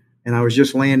it. And I was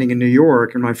just landing in New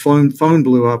York, and my phone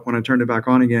blew up when I turned it back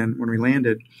on again when we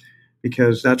landed,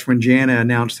 because that's when Jana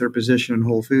announced their position in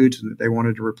Whole Foods and that they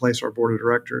wanted to replace our board of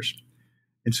directors.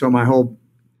 And so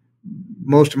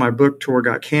most of my book tour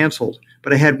got canceled.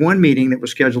 But I had one meeting that was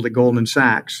scheduled at Goldman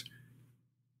Sachs.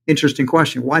 Interesting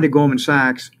question. Why did Goldman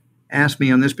Sachs asked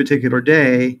me on this particular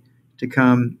day to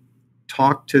come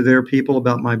talk to their people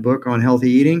about my book on healthy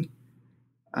eating.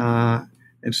 And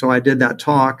so I did that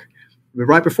talk. But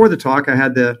right before the talk, I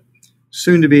had the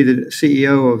soon-to-be the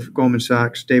CEO of Goldman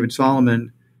Sachs, David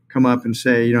Solomon, come up and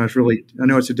say, I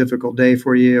know it's a difficult day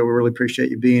for you. We really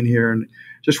appreciate you being here. And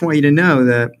just want you to know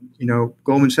that,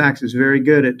 Goldman Sachs is very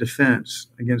good at defense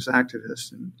against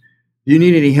activists. And if you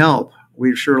need any help,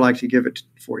 we'd sure like to give it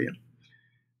for you.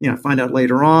 I find out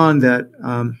later on that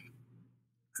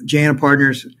Jana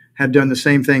Partners had done the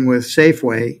same thing with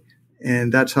Safeway,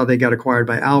 and that's how they got acquired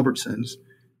by Albertsons.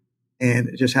 And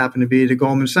it just happened to be that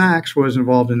Goldman Sachs was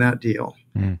involved in that deal.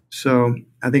 Mm. So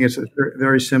I think it's a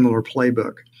very similar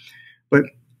playbook. But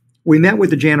we met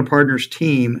with the Jana Partners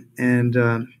team, and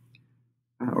a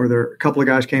couple of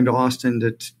guys came to Austin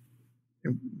that,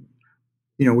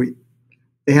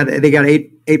 they got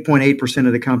 8.8%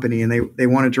 of the company, and they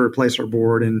wanted to replace our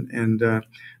board, and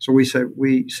so we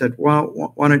said,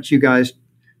 well, why don't you guys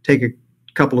take a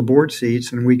couple of board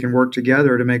seats and we can work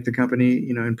together to make the company,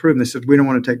 improve. And they said, we don't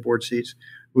want to take board seats.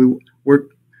 We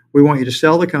want you to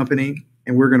sell the company,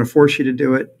 and we're going to force you to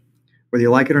do it, whether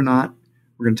you like it or not.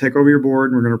 We're going to take over your board,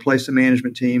 and we're going to replace the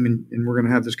management team, and we're going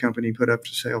to have this company put up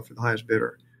to sale for the highest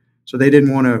bidder. So they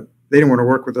didn't want to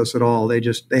work with us at all. They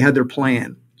had their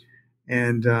plan.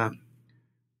 And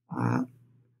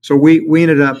so we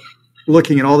ended up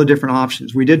looking at all the different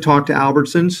options. We did talk to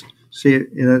Albertsons. See,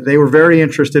 they were very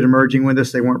interested in merging with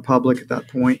us. They weren't public at that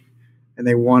point, and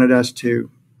they wanted us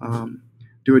to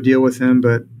do a deal with them,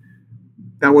 but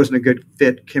that wasn't a good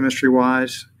fit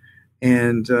chemistry-wise.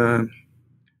 And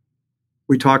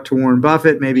we talked to Warren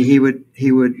Buffett. Maybe he would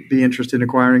be interested in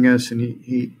acquiring us, and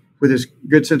he with his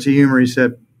good sense of humor, he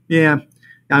said, "Yeah,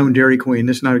 I own Dairy Queen.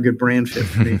 This is not a good brand fit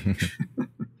for me."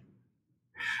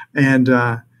 And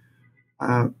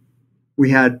we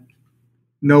had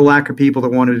no lack of people that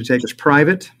wanted to take us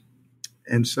private.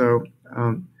 And so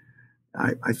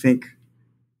I think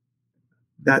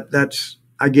that's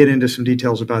I get into some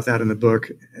details about that in the book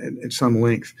at some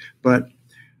length. But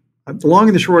the long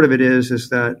and the short of it is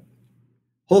that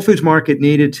Whole Foods Market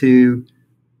needed to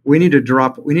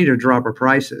drop our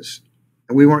prices.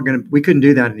 And we couldn't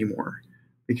do that anymore,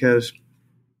 because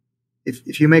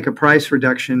if you make a price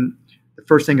reduction, the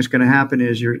first thing that's going to happen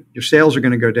is your sales are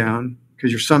going to go down,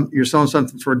 because you're selling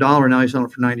something for $1, now you're selling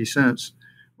it for 90 cents.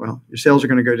 Well, your sales are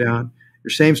going to go down,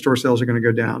 your same store sales are going to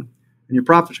go down, and your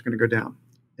profits are going to go down.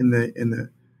 In the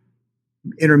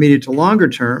intermediate to longer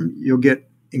term, you'll get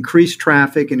increased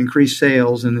traffic and increased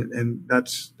sales, and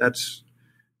that's.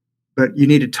 But you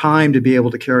needed time to be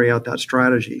able to carry out that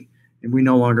strategy, and we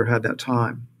no longer had that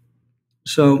time.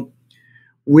 So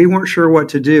we weren't sure what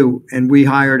to do, and we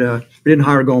didn't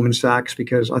hire Goldman Sachs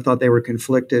because I thought they were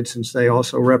conflicted, since they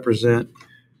also represent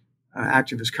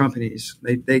activist companies.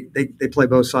 They play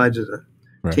both sides of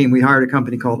the team. We hired a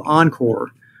company called Encore,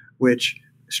 which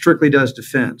strictly does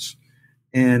defense,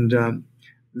 and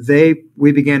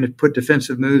we began to put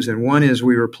defensive moves in. One is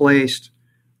we replaced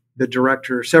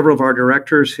several of our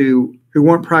directors who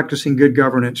weren't practicing good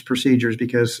governance procedures,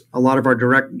 because a lot of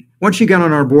once you got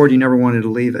on our board, you never wanted to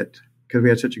leave it, because we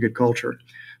had such a good culture.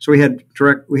 So we had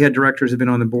directors who had been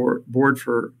on the board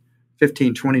for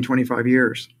 15, 20, 25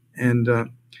 years. And so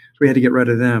we had to get rid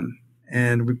of them.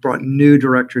 And we brought new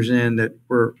directors in that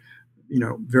were,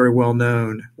 very well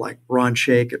known, like Ron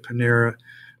Shake at Panera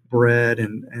Bread,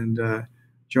 and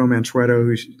Joe Mansueto,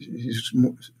 who's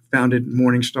founded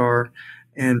Morningstar.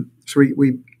 And so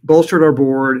we bolstered our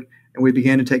board, and we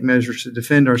began to take measures to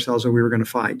defend ourselves that we were going to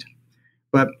fight.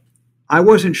 But I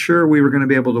wasn't sure we were going to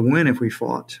be able to win if we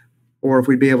fought, or if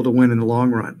we'd be able to win in the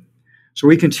long run. So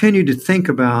we continued to think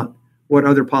about what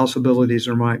other possibilities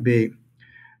there might be.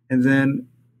 And then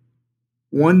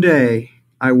one day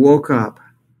I woke up,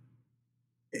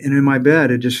 and in my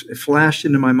bed, it flashed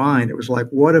into my mind. It was like,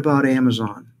 what about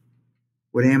Amazon?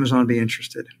 Would Amazon be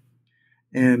interested?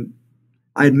 And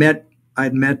I'd met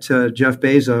Jeff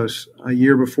Bezos a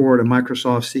year before at a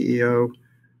Microsoft CEO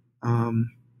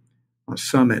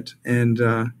summit, and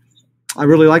I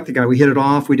really liked the guy. We hit it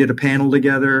off. We did a panel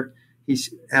together. He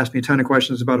asked me a ton of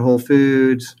questions about Whole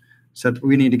Foods. Said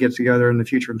we need to get together in the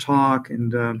future and talk.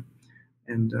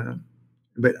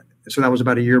 But so that was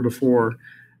about a year before,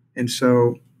 and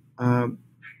so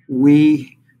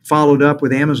we followed up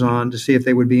with Amazon to see if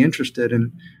they would be interested.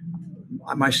 And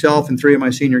myself and three of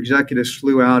my senior executives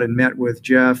flew out and met with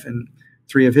Jeff and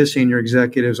three of his senior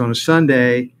executives on a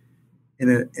Sunday in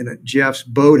a Jeff's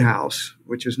boathouse,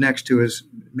 which is next to his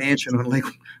mansion on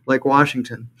Lake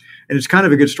Washington. And it's kind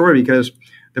of a good story, because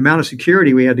the amount of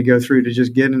security we had to go through to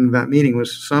just get into that meeting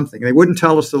was something. They wouldn't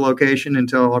tell us the location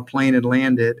until our plane had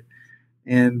landed.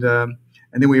 And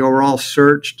then we were all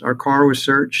searched. Our car was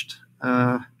searched.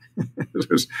 It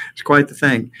was quite the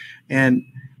thing.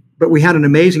 But we had an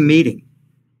amazing meeting.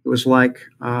 It was like,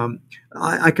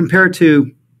 I compare it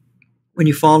to when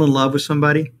you fall in love with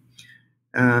somebody,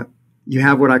 you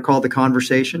have what I call the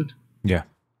conversation. Yeah.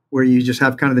 Where you just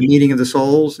have kind of the meeting of the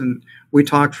souls. And we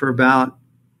talked for about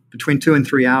between 2 and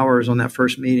 3 hours on that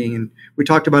first meeting. And we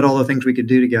talked about all the things we could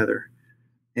do together.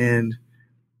 And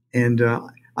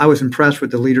I was impressed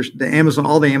with the leaders,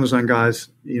 all the Amazon guys,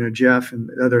 Jeff and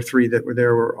the other 3 that were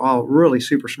there were all really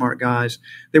super smart guys.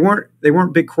 They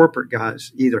weren't big corporate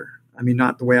guys either. I mean,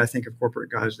 not the way I think of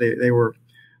corporate guys. They were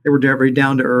very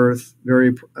down to earth,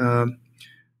 very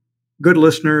good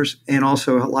listeners, and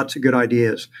also lots of good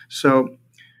ideas. So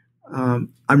I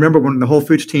remember when the Whole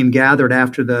Foods team gathered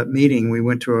after the meeting, we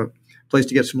went to a place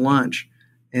to get some lunch,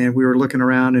 and we were looking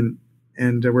around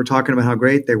and we're talking about how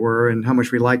great they were and how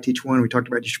much we liked each one. We talked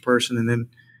about each person, and then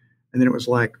it was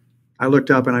like I looked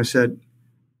up and I said,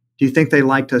 "Do you think they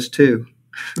liked us too?"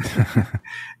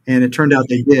 And it turned out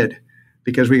they did,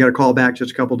 because we got a call back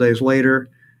just a couple of days later,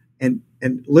 and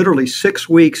literally 6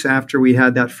 weeks after we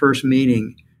had that first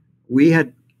meeting, we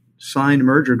had signed a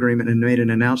merger agreement and made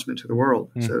an announcement to the world.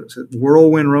 So it's a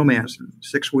whirlwind romance in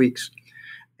 6 weeks,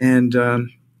 and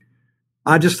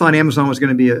I just thought Amazon was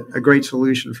going to be a great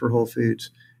solution for Whole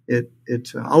Foods.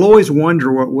 I'll always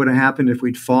wonder what would have happened if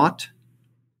we'd fought.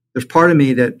 There's part of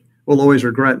me that will always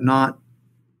regret not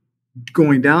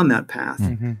going down that path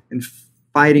and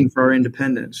fighting for our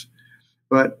independence.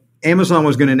 But Amazon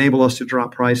was going to enable us to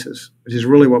drop prices, which is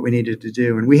really what we needed to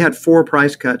do. And we had 4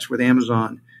 price cuts with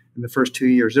Amazon in the first 2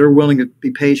 years. They were willing to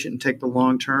be patient and take the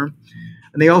long term.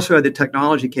 And they also had the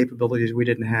technology capabilities we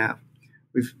didn't have.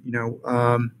 If you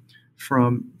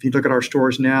look at our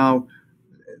stores now,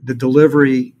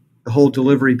 the whole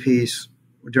delivery piece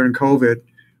during COVID,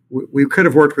 we could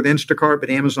have worked with Instacart, but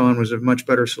Amazon was a much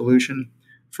better solution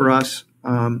for us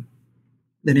than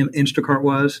Instacart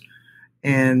was.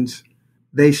 And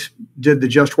they did the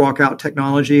just walk out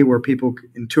technology where people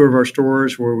in 2 of our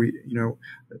stores where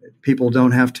people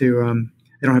don't have to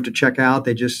check out.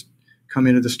 They just come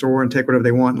into the store and take whatever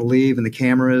they want and leave, and the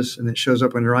cameras, and it shows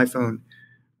up on your iPhone.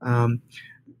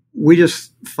 We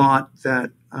just thought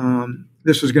that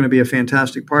this was going to be a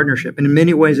fantastic partnership. And in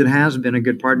many ways, it has been a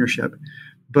good partnership.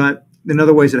 But in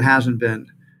other ways, it hasn't been.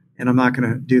 And I'm not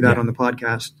going to do that on the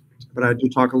podcast. But I do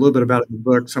talk a little bit about it in the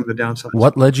book, some of the downsides.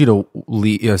 What led you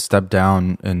to step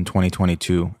down in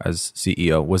 2022 as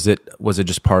CEO? Was it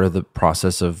just part of the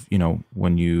process of,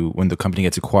 when the company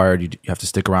gets acquired, you have to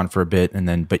stick around for a bit,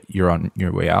 but you're on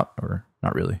your way out, or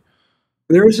not really?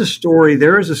 There is a story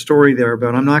there,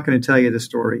 but I'm not going to tell you the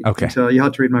story. Okay. So you'll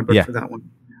have to read my book for that one.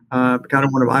 I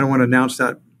don't want to announce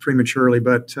that prematurely,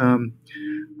 but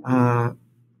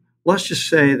let's just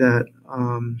say that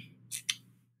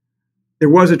there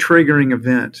was a triggering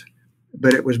event,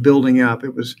 but it was building up.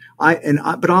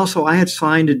 But also I had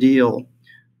signed a deal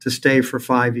to stay for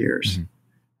 5 years,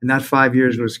 and that 5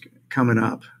 years was coming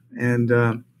up,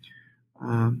 and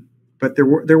but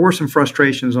there were some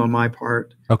frustrations on my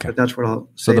part. Okay, but that's what I'll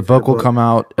say. So the book will come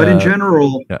out, but in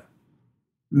general,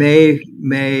 May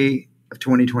of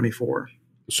 2024.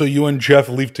 So you and Jeff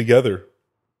leave together.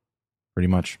 Pretty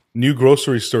much. New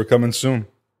grocery store coming soon.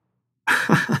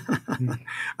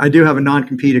 I do have a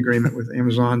non-compete agreement with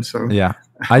Amazon, so yeah.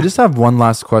 I just have one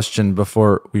last question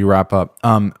before we wrap up.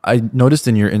 I noticed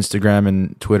in your Instagram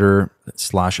and Twitter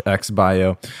 /X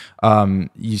bio,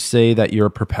 you say that you're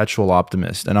a perpetual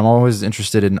optimist, and I'm always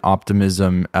interested in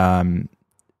optimism and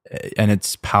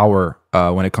its power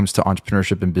when it comes to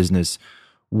entrepreneurship and business.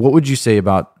 What would you say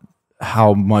about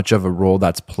how much of a role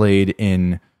that's played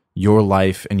in your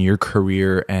life and your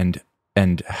career, and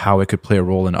how it could play a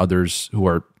role in others who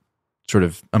are sort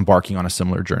of embarking on a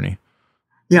similar journey?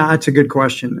 Yeah, that's a good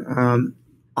question.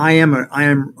 I am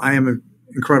an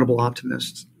incredible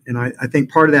optimist, and I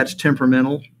think part of that's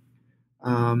temperamental.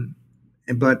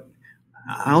 But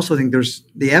I also think there's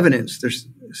the evidence. There's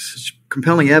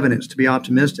compelling evidence to be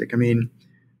optimistic. I mean,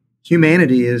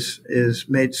 humanity is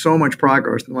made so much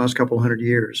progress in the last couple of 100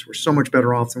 years. We're so much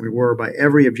better off than we were by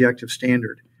every objective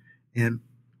standard. And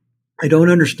I don't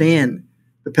understand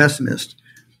the pessimist.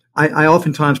 I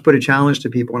oftentimes put a challenge to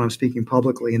people when I'm speaking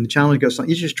publicly, and the challenge goes,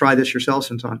 you just try this yourself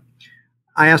sometime.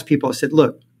 I asked people, I said,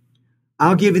 look,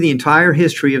 I'll give you the entire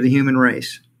history of the human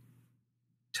race.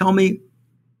 Tell me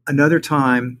another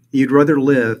time you'd rather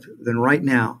live than right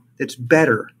now. It's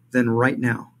better than right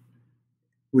now.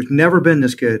 We've never been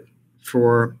this good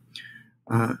for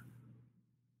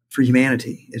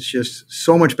humanity. It's just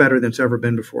so much better than it's ever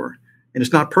been before. And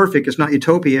it's not perfect. It's not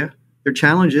utopia. There are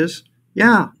challenges.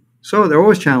 Yeah. So there are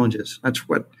always challenges. That's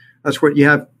what you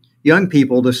have young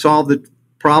people to solve the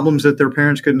problems that their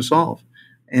parents couldn't solve,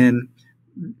 and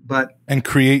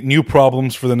create new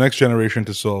problems for the next generation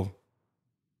to solve.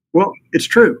 Well, it's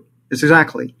true. It's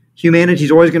exactly.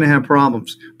 Humanity's always going to have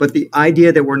problems, but the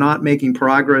idea that we're not making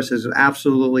progress is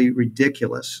absolutely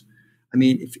ridiculous. I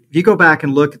mean, if you go back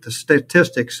and look at the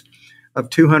statistics of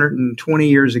 220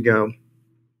 years ago,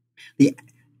 in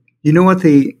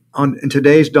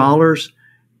today's dollars,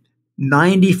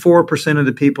 94% of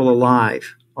the people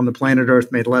alive on the planet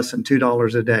Earth made less than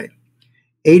 $2 a day.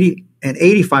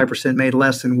 85% made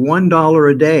less than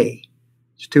 $1 a day.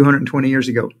 It's 220 years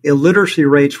ago. Illiteracy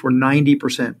rates were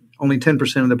 90%. Only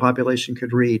 10% of the population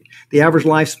could read. The average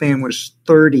lifespan was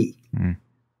 30.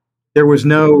 There was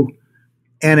no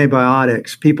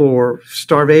antibiotics.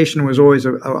 Starvation was always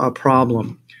a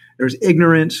problem. There's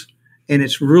ignorance, and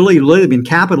it's really been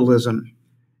capitalism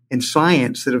and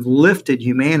science that have lifted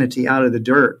humanity out of the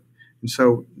dirt. And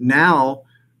so now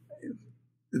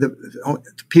the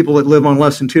people that live on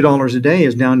less than $2 a day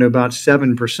is down to about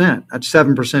 7%. That's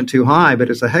 7% too high, but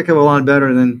it's a heck of a lot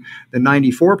better than the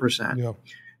 94%. Yeah.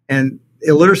 And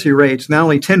illiteracy rates, not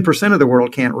only 10% of the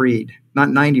world can't read, not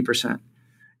 90%.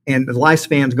 And the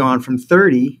lifespan's gone from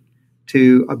 30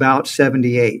 to about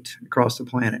 78 across the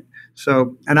planet.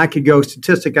 So, and I could go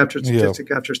statistic after statistic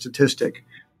after statistic.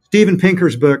 Steven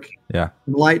Pinker's book,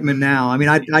 Enlightenment Now. I mean,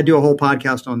 I do a whole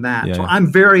podcast on that. So I'm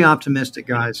very optimistic,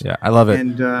 guys. Yeah, I love it.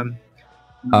 And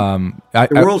the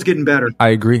world's getting better. I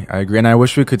agree. And I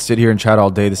wish we could sit here and chat all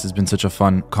day. This has been such a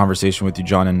fun conversation with you,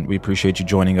 John, and we appreciate you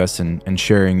joining us and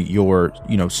sharing your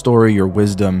story, your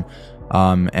wisdom.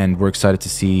 And we're excited to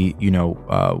see,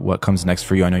 what comes next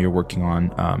for you. I know you're working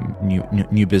on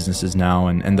new businesses now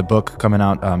and the book coming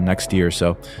out next year.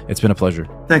 So it's been a pleasure.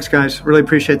 Thanks, guys. Really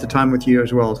appreciate the time with you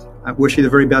as well. I wish you the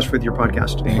very best with your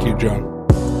podcast. Thank you, John.